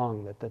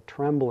strong that the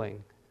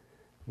trembling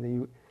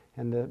and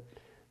the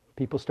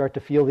people start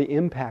to feel the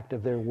impact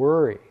of their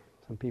worry.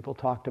 Some people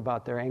talked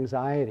about their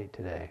anxiety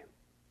today.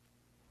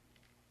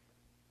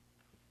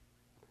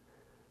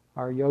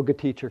 Our yoga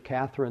teacher,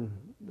 Catherine,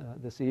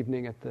 this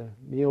evening at the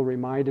meal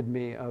reminded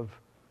me of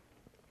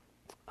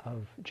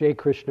J.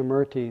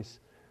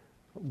 Krishnamurti's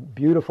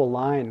beautiful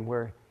line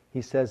where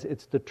he says,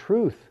 it's the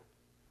truth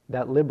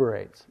that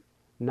liberates,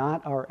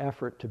 not our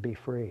effort to be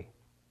free.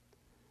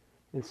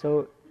 And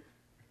so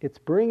it's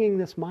bringing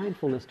this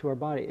mindfulness to our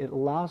body. It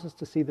allows us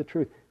to see the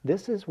truth.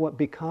 This is what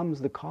becomes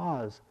the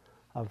cause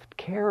of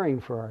caring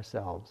for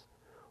ourselves,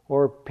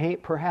 or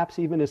perhaps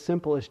even as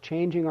simple as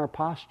changing our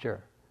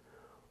posture,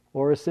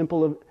 or as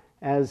simple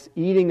as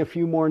eating a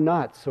few more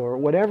nuts, or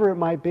whatever it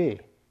might be.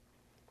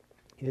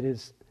 It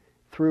is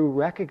through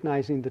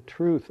recognizing the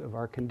truth of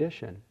our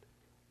condition.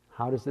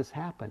 How does this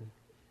happen?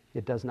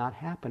 It does not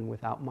happen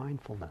without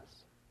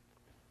mindfulness.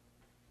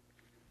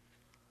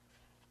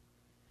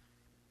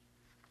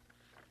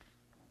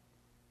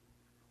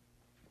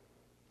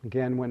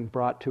 Again, when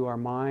brought to our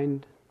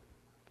mind,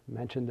 I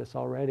mentioned this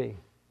already,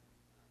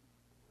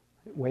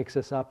 it wakes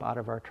us up out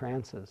of our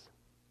trances.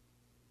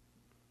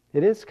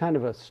 It is kind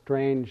of a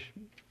strange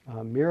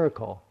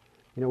miracle.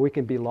 We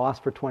can be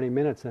lost for 20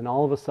 minutes and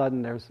all of a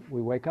sudden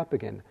we wake up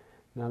again.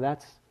 Now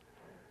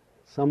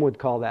some would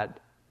call that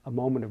a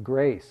moment of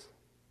grace.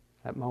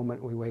 That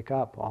moment we wake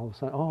up, all of a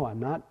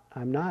sudden,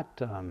 I'm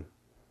not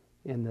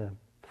in the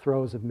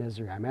throes of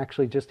misery. I'm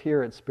actually just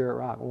here at Spirit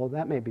Rock. Well,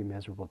 that may be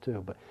miserable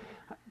too, but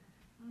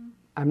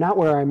I'm not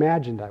where I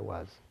imagined I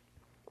was.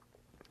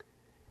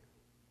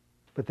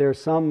 But I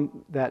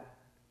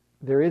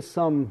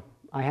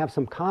have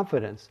some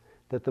confidence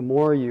that the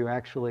more you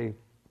actually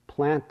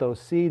plant those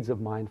seeds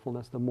of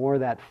mindfulness, the more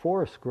that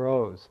force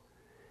grows,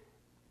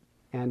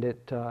 and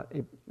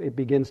it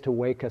begins to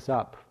wake us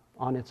up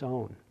on its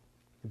own.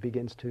 It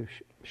begins to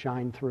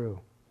shine through.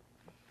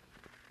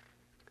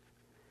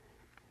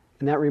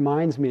 And that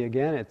reminds me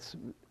again, it's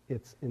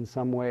in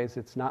some ways,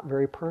 it's not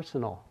very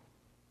personal,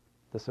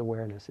 this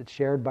awareness. It's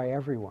shared by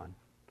everyone.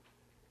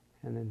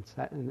 And in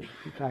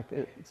fact,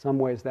 in some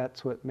ways,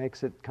 that's what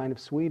makes it kind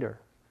of sweeter.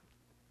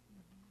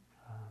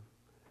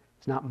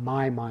 It's not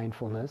my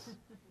mindfulness.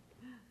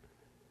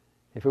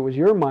 If it was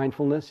your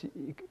mindfulness,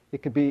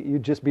 it could be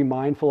you'd just be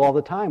mindful all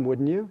the time,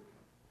 wouldn't you?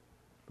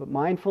 But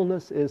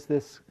mindfulness is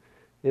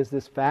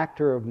this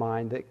factor of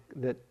mind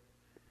that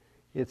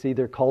it's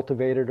either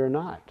cultivated or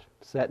not,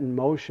 set in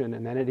motion,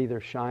 and then it either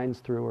shines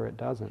through or it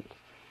doesn't.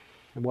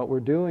 And what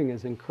we're doing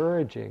is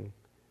encouraging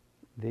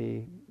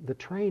the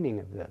training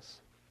of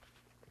this.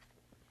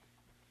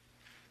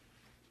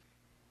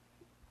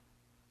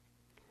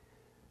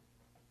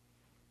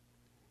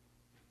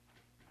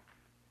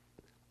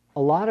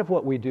 A lot of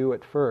what we do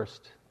at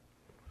first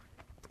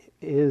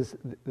is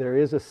there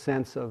is a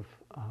sense of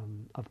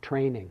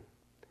training,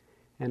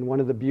 and one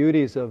of the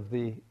beauties of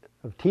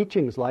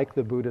teachings like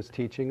the Buddha's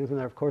teachings,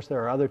 and of course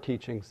there are other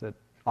teachings that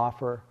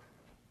offer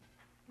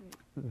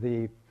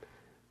the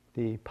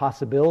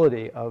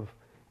possibility of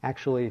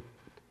actually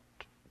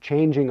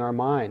changing our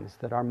minds,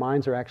 that our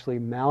minds are actually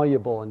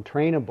malleable and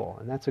trainable,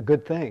 and that's a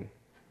good thing.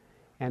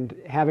 And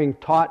having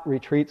taught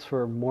retreats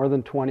for more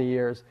than 20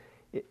 years,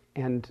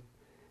 and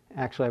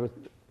actually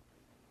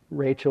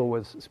Rachel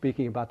was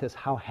speaking about this,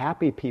 how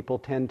happy people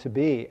tend to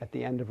be at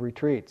the end of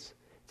retreats.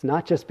 It's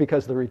not just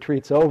because the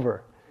retreat's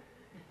over.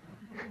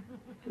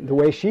 The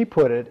way she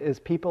put it is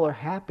people are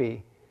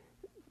happy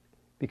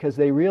because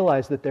they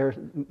realize that there's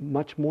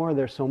much more,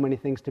 there's so many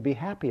things to be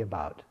happy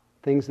about,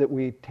 things that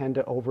we tend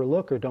to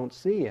overlook or don't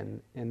see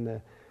in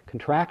the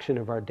contraction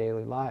of our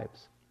daily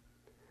lives.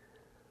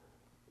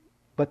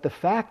 But the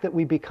fact that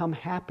we become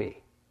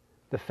happy,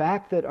 the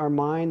fact that our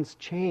minds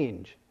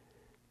change,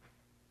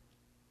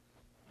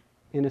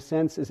 in a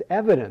sense, is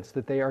evidence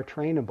that they are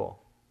trainable.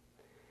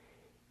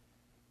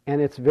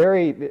 And it's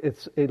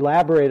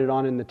elaborated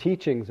on in the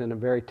teachings in a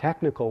very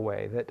technical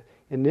way, that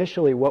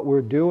initially what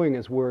we're doing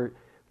is we're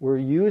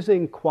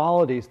using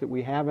qualities that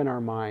we have in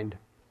our mind,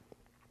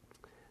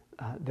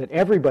 that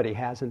everybody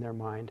has in their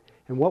mind,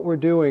 and what we're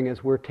doing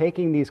is we're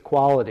taking these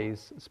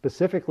qualities,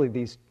 specifically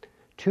these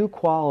two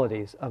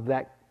qualities of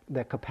that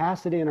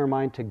capacity in our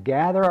mind to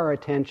gather our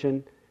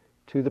attention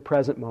to the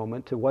present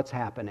moment, to what's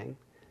happening.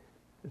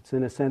 It's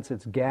in a sense,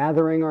 it's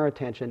gathering our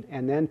attention,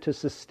 and then to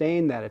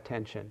sustain that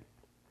attention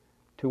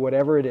to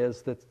whatever it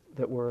is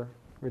that we're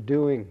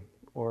doing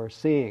or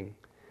seeing,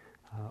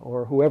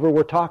 or whoever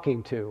we're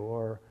talking to,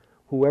 or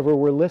whoever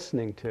we're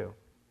listening to.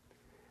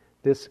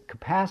 This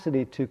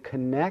capacity to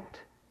connect,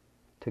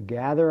 to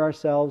gather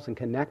ourselves and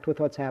connect with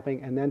what's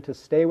happening, and then to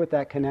stay with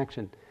that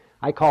connection.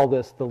 I call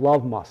this the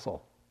love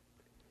muscle.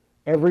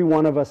 Every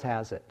one of us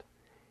has it.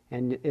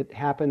 And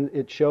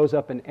it shows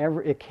up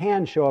it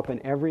can show up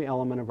in every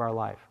element of our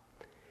life.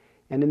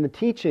 And in the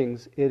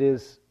teachings,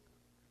 it's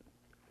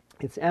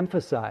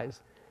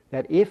emphasized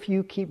that if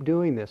you keep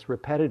doing this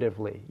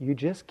repetitively, you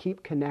just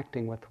keep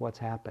connecting with what's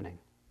happening.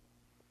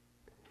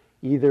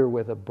 Either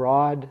with a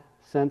broad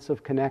sense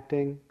of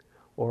connecting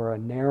or a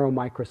narrow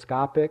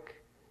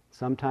microscopic.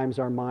 Sometimes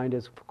our mind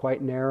is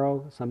quite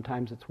narrow,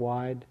 sometimes it's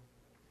wide.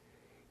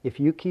 If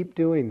you keep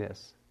doing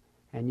this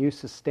and you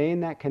sustain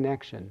that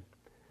connection,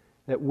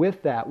 that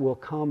with that will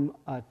come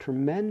a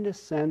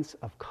tremendous sense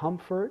of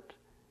comfort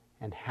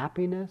and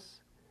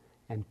happiness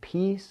and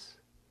peace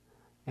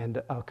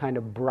and a kind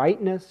of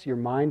brightness. Your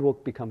mind will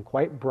become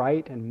quite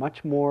bright and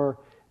much more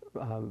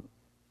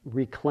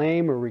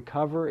reclaim or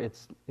recover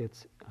its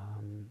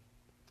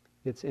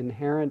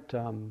inherent,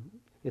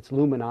 its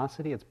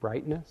luminosity, its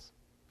brightness.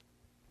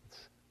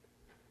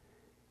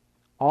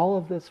 All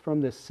of this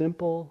from this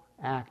simple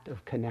act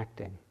of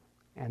connecting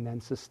and then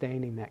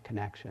sustaining that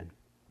connection.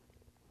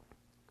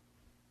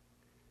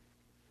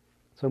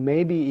 So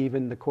maybe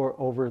even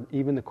over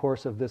the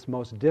course of this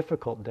most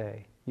difficult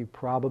day, you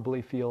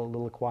probably feel a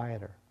little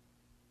quieter.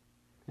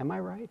 Am I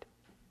right?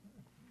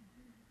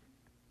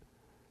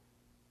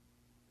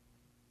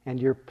 And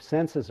your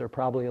senses are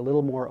probably a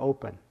little more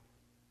open.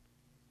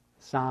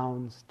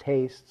 Sounds,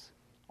 tastes,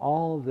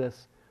 all of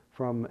this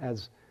from,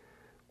 as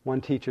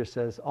one teacher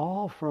says,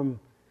 all from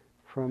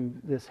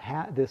this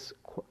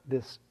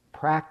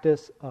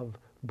practice of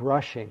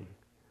brushing,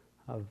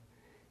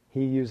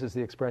 he uses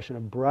the expression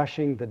of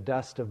brushing the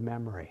dust of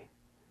memory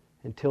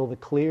until the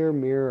clear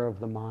mirror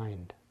of the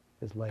mind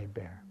is laid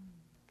bare.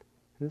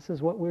 And this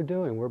is what we're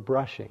doing. We're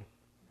brushing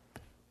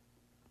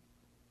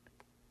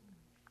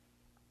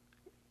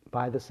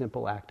by the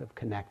simple act of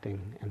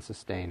connecting and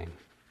sustaining.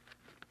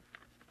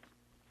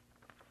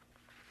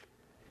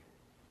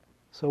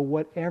 So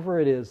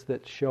whatever it is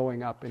that's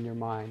showing up in your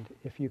mind,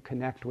 if you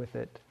connect with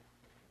it,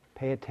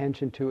 pay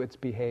attention to its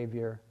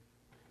behavior,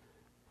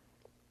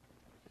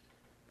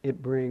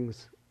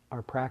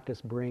 our practice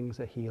brings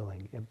a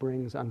healing. It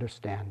brings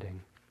understanding.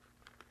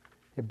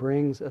 It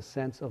brings a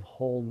sense of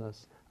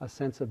wholeness, a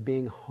sense of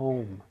being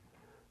home,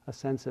 a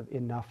sense of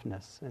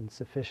enoughness and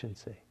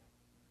sufficiency.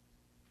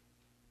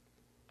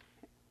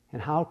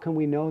 And how can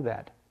we know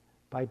that?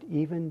 By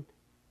even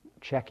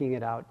checking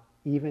it out,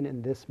 even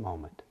in this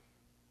moment,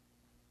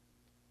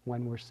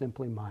 when we're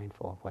simply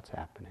mindful of what's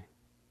happening.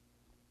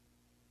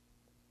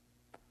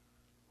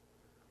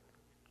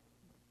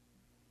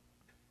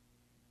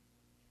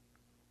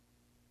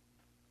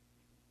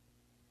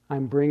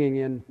 I'm bringing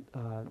in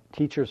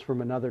teachers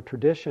from another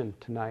tradition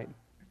tonight.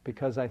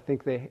 because I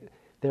think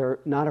they're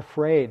not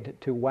afraid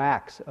to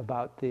wax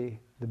about the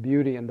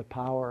beauty and the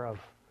power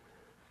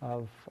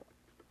of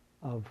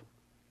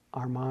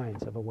our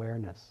minds, of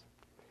awareness.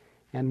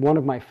 And one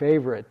of my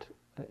favorite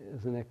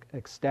is an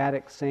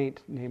ecstatic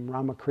saint named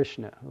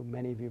Ramakrishna, who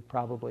many of you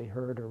probably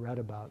heard or read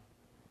about.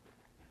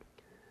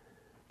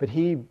 But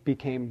he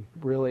became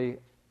really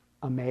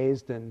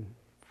amazed and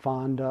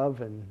fond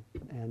of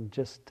and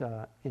just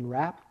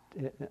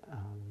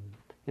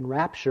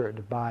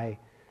enraptured by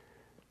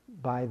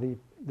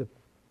the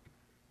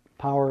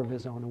power of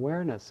his own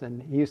awareness.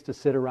 And he used to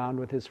sit around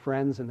with his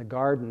friends in the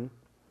garden,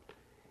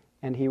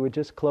 and he would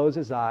just close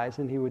his eyes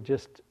and he would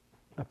just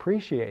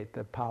appreciate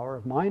the power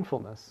of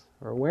mindfulness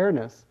or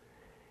awareness.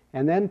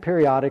 And then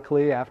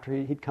periodically, after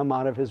he'd come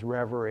out of his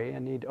reverie,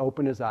 and he'd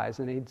open his eyes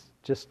and he'd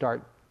just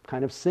start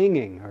kind of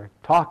singing or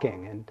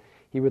talking, and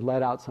he would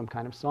let out some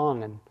kind of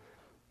song. And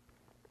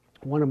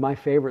one of my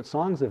favorite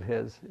songs of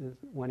his is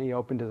when he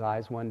opened his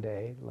eyes one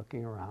day,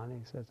 looking around,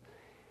 he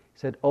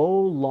said,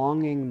 "O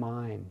longing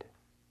mind,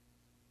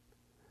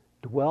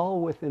 dwell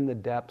within the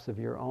depths of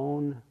your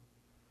own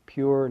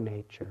pure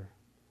nature.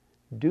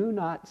 Do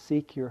not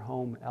seek your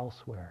home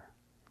elsewhere."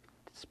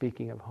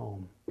 Speaking of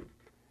home.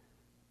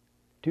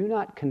 Do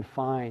not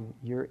confine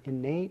your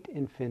innate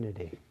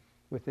infinity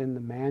within the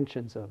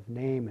mansions of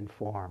name and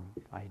form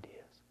ideas.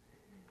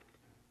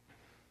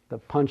 The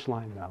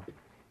punchline, though,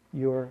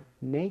 your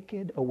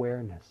naked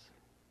awareness,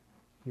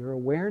 your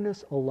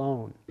awareness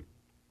alone,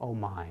 O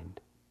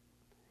mind,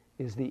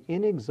 is the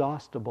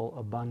inexhaustible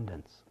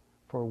abundance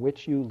for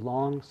which you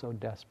long so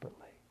desperately.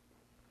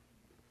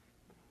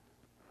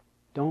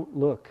 Don't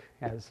look,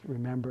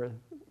 remember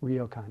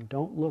Ryokan,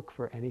 don't look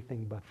for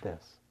anything but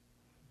this.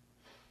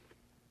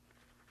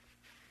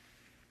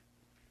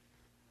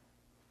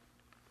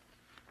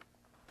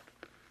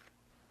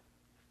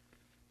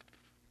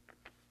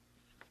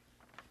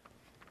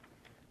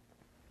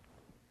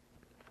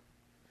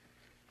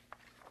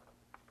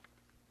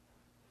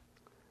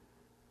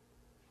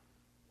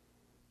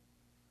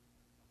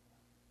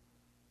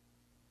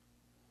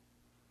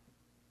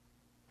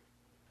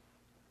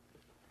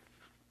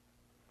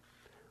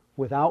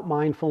 Without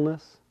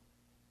mindfulness,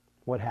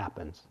 what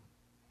happens?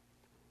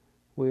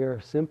 We are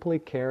simply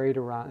carried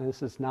around, and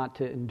this is not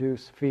to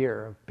induce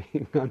fear of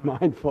being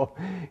unmindful,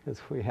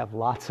 because we have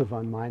lots of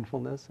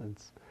unmindfulness and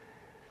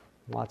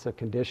lots of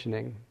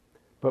conditioning,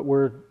 but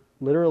we're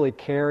literally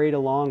carried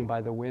along by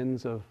the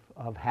winds of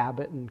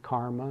habit and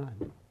karma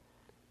and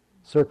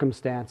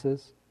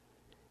circumstances,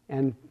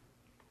 and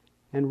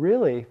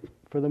really,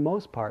 for the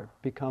most part,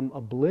 become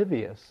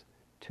oblivious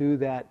to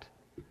that,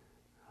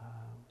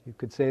 you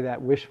could say,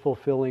 that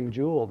wish-fulfilling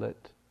jewel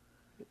that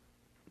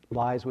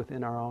lies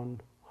within our own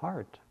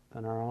heart,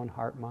 and our own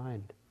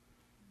heart-mind.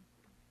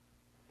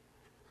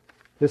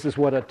 This is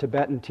what a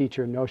Tibetan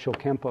teacher, Noshul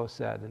Khenpo,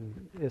 said,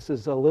 and this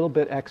is a little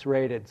bit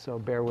X-rated, so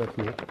bear with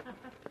me.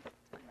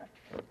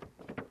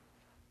 He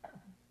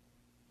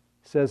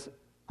says,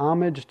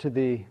 homage to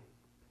the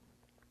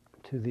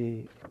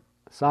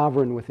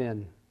sovereign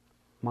within,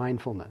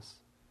 mindfulness.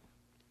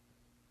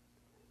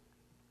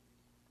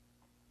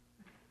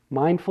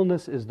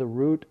 Mindfulness is the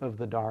root of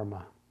the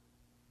Dharma.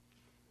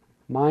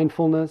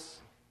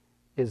 Mindfulness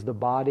is the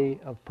body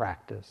of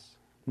practice.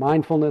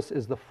 Mindfulness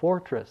is the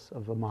fortress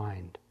of the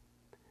mind.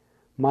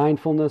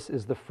 Mindfulness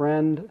is the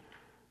friend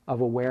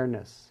of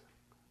awareness,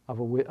 of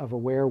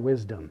aware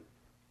wisdom.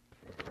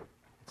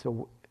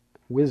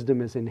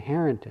 Wisdom is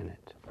inherent in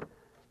it.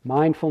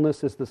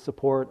 Mindfulness is the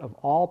support of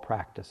all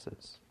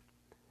practices.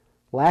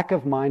 Lack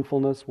of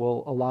mindfulness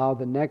will allow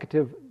the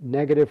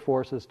negative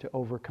forces to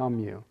overcome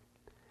you.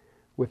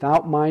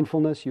 Without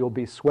mindfulness, you'll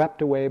be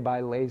swept away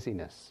by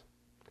laziness.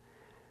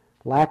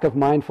 Lack of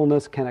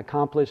mindfulness can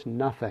accomplish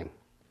nothing.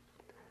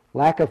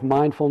 Lack of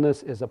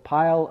mindfulness is a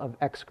pile of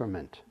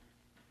excrement.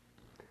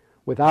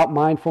 Without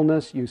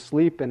mindfulness, you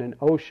sleep in an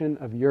ocean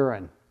of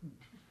urine.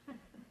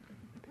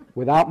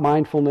 Without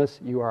mindfulness,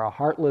 you are a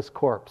heartless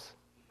corpse.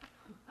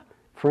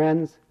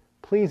 Friends,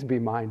 please be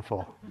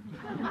mindful.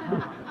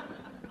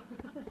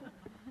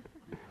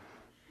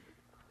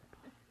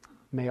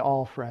 May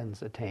all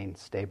friends attain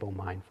stable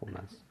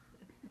mindfulness.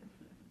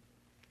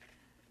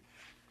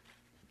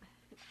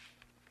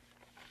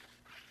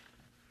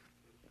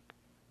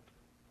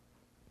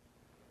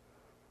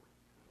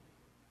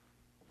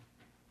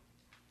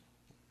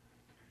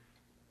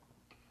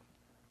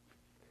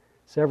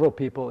 Several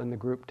people in the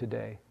group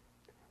today,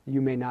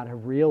 you may not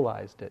have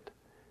realized it,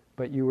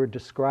 but you were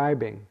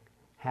describing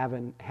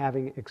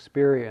having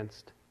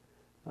experienced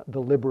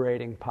the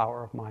liberating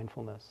power of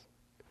mindfulness.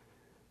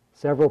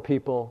 Several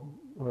people,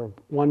 or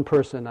one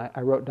person,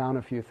 I wrote down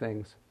a few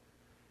things,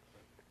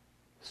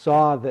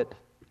 saw that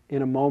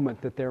in a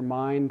moment that their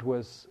mind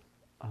was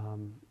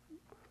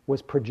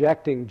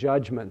projecting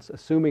judgments,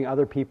 assuming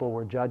other people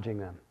were judging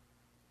them.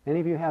 Any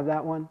of you have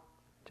that one?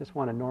 Just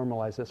want to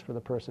normalize this for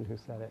the person who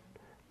said it.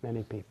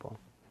 Many people.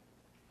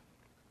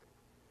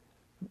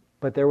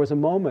 But there was a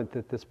moment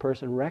that this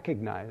person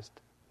recognized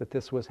that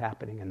this was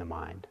happening in the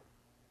mind.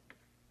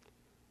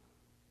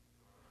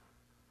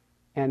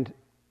 And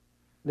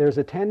there's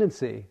a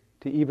tendency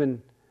to,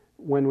 even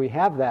when we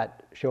have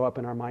that show up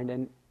in our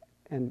mind,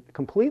 and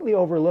completely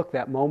overlook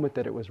that moment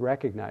that it was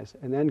recognized,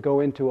 and then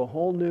go into a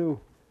whole new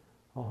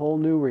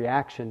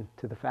reaction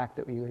to the fact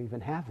that we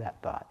even have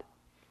that thought.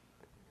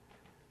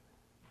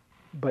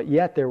 But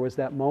yet there was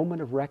that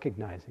moment of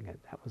recognizing it.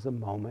 That was a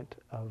moment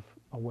of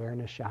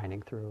awareness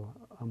shining through,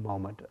 a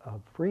moment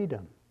of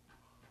freedom,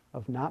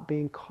 of not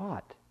being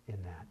caught in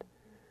that.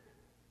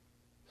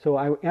 So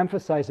I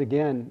emphasize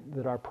again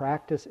that our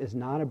practice is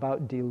not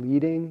about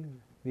deleting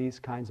these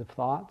kinds of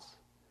thoughts,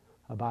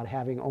 about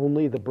having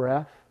only the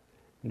breath,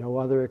 no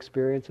other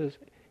experiences.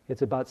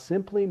 It's about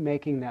simply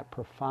making that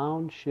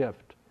profound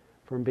shift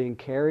from being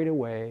carried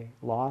away,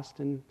 lost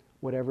in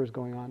whatever's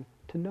going on,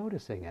 to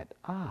noticing it.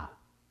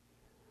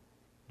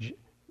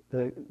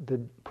 The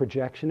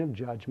projection of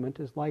judgment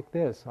is like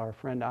this. Our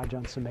friend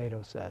Ajahn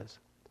Sumedho says,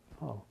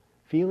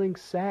 feeling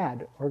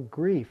sad or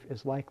grief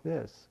is like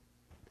this.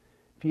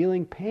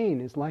 Feeling pain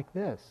is like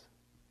this.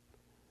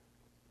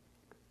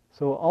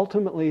 So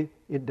ultimately,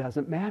 it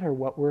doesn't matter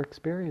what we're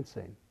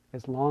experiencing,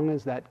 as long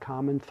as that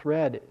common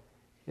thread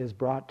is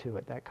brought to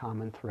it, that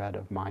common thread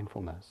of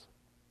mindfulness.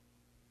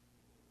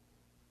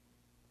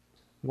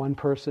 One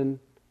person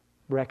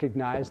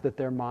recognized that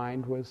their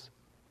mind was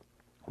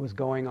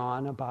going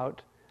on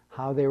about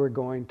how they were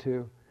going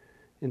to,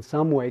 in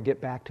some way, get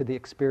back to the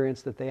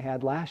experience that they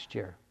had last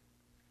year,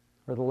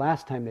 or the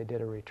last time they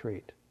did a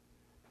retreat.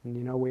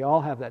 And we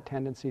all have that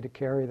tendency to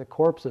carry the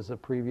corpses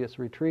of previous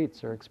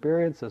retreats or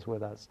experiences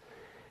with us.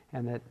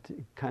 And that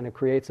kind of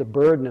creates a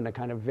burden and a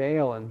kind of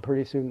veil, and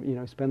pretty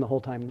soon, spend the whole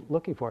time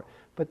looking for it.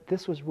 But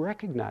this was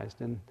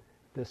recognized in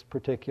this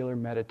particular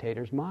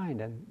meditator's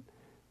mind. And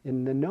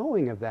in the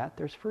knowing of that,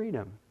 there's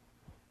freedom.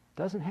 It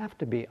doesn't have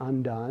to be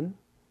undone.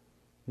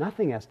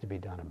 Nothing has to be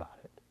done about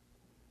it.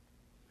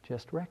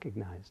 Just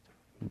recognized.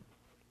 And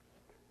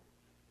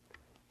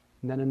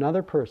then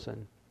another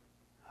person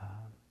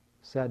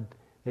said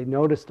they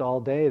noticed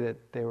all day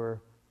that their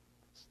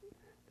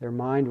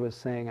mind was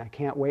saying, I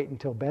can't wait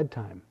until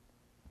bedtime.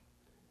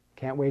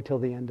 Can't wait till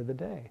the end of the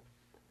day.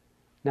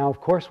 Now, of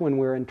course, when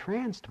we're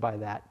entranced by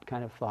that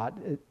kind of thought,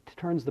 it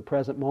turns the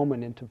present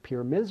moment into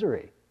pure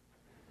misery.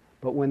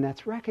 But when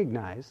that's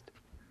recognized,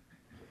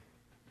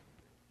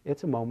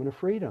 it's a moment of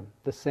freedom.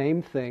 The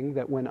same thing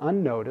that when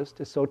unnoticed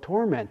is so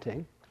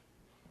tormenting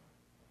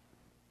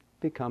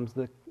becomes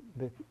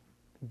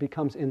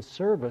in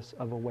service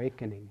of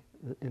awakening,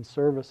 in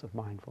service of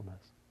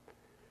mindfulness.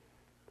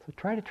 So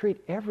try to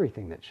treat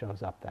everything that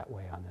shows up that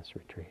way on this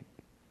retreat.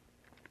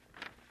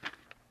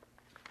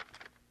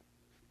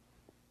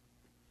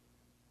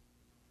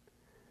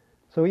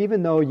 So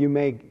even though you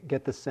may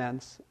get the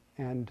sense,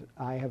 and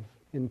I have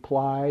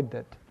implied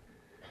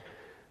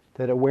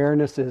that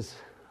awareness is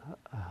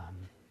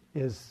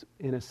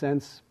in a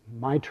sense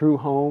my true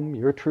home,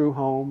 your true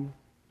home,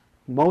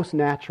 most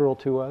natural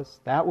to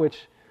us, that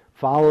which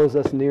follows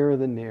us nearer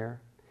than near.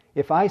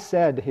 If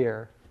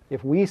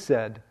we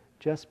said,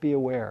 just be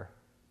aware,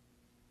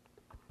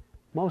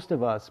 most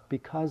of us,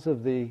 because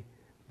of the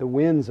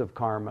winds of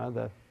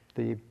karma,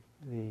 the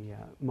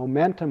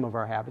momentum of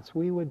our habits,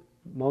 we would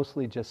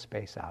mostly just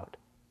space out.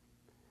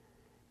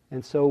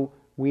 And so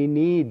we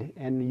need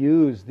and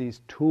use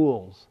these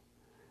tools,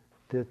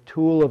 the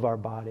tool of our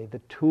body, the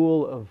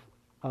tool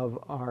of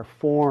our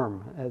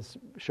form, as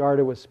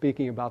Sharda was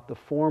speaking about the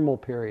formal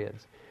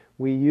periods.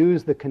 We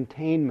use the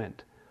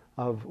containment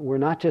of, we're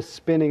not just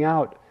spinning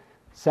out,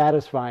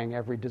 satisfying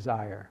every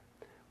desire.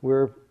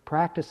 We're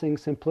practicing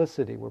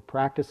simplicity, we're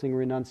practicing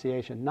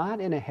renunciation, not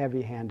in a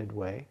heavy-handed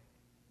way,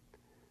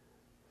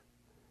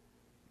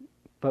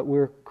 but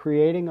we're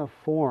creating a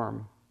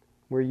form,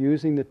 we're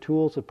using the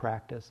tools of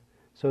practice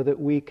so that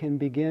we can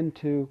begin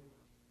to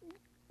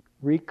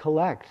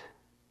recollect,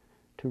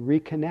 to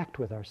reconnect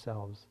with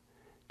ourselves,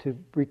 to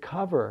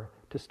recover,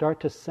 to start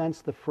to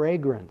sense the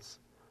fragrance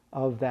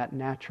of that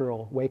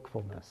natural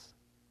wakefulness,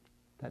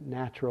 that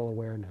natural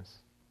awareness.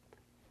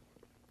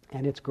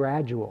 And it's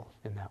gradual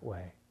in that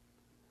way.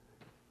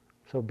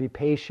 So be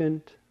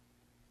patient,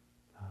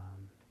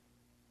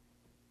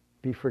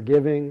 be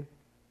forgiving,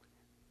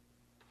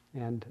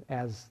 and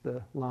as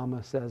the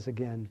Lama says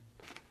again,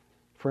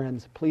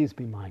 friends, please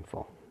be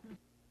mindful.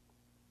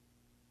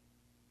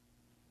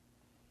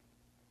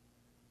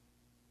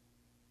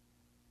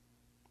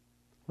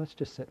 Let's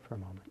just sit for a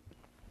moment.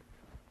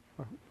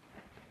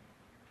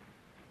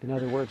 In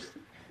other words,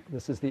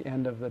 this is the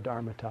end of the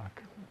Dharma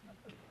talk.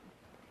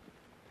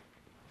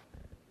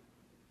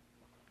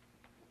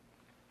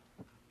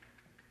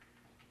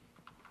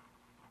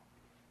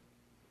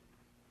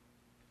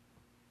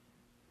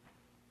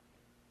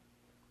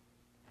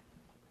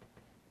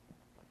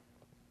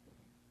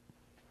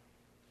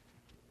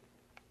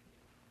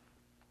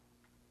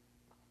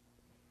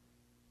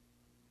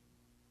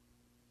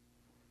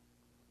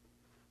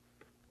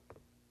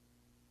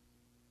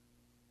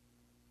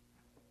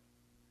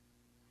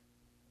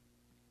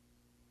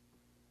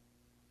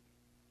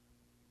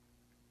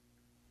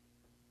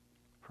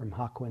 From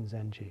Hakuin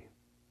Zenji.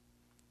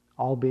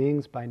 All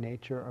beings by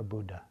nature are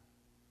Buddha.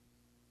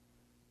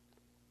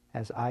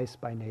 as ice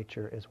by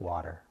nature is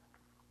water.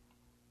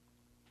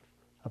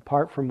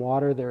 Apart from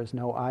water, there is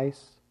no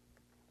ice.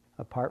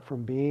 Apart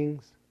from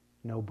beings,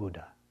 no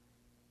Buddha.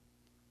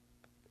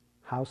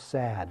 How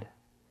sad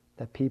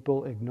that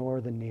people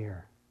ignore the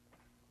near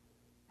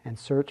and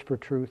search for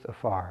truth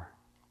afar.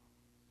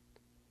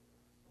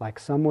 Like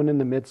someone in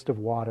the midst of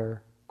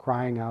water,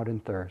 crying out in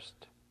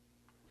thirst.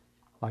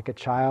 Like a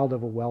child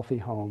of a wealthy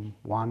home,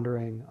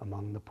 wandering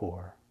among the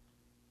poor.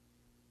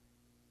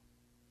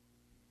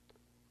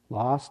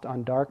 Lost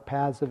on dark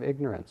paths of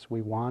ignorance,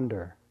 we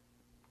wander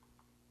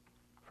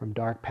from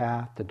dark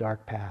path to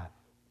dark path.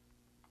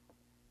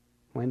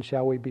 When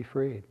shall we be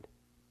freed?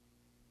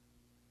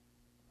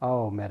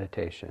 Oh,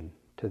 meditation,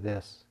 to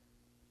this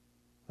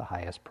the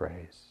highest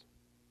praise.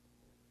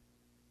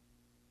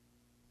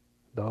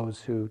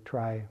 Those who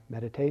try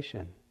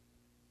meditation,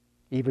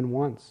 even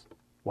once,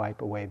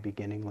 wipe away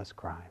beginningless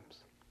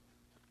crimes.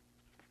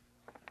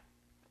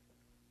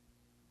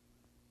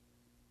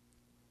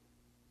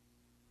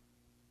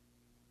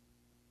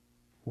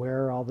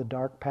 Where are all the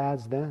dark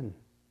paths then?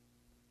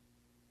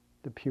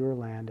 The Pure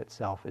Land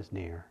itself is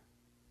near.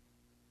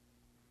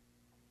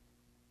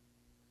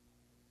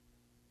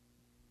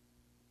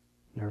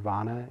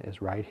 Nirvana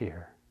is right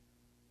here,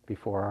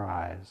 before our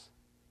eyes.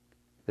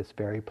 This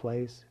very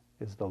place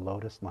is the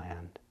Lotus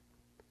Land.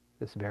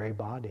 This very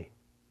body,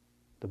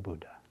 the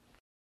Buddha.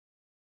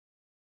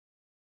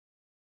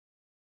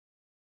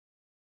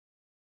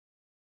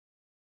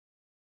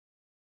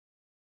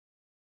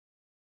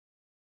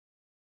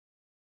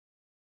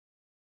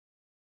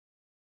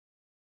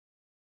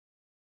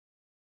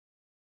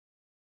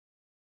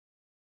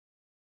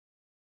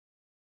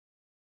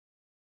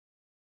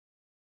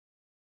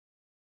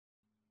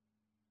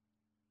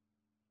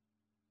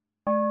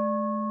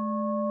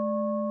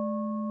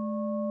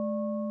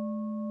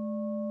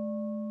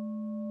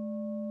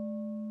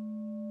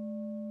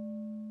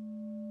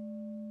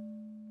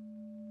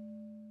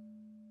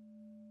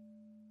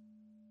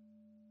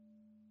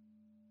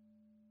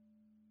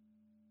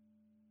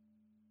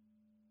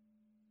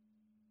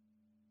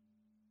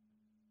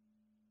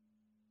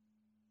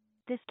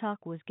 This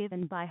talk was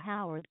given by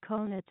Howard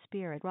Cohn at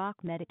Spirit Rock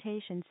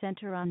Meditation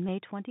Center on May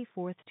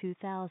 24,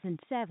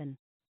 2007.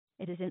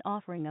 It is an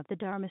offering of the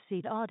Dharma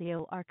Seed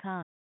Audio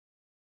Archive.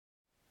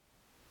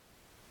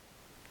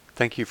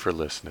 Thank you for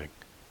listening.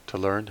 To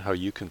learn how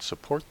you can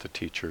support the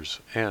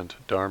teachers and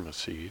Dharma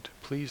Seed,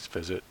 please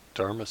visit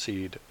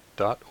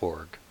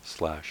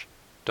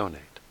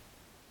dharmaseed.org/donate.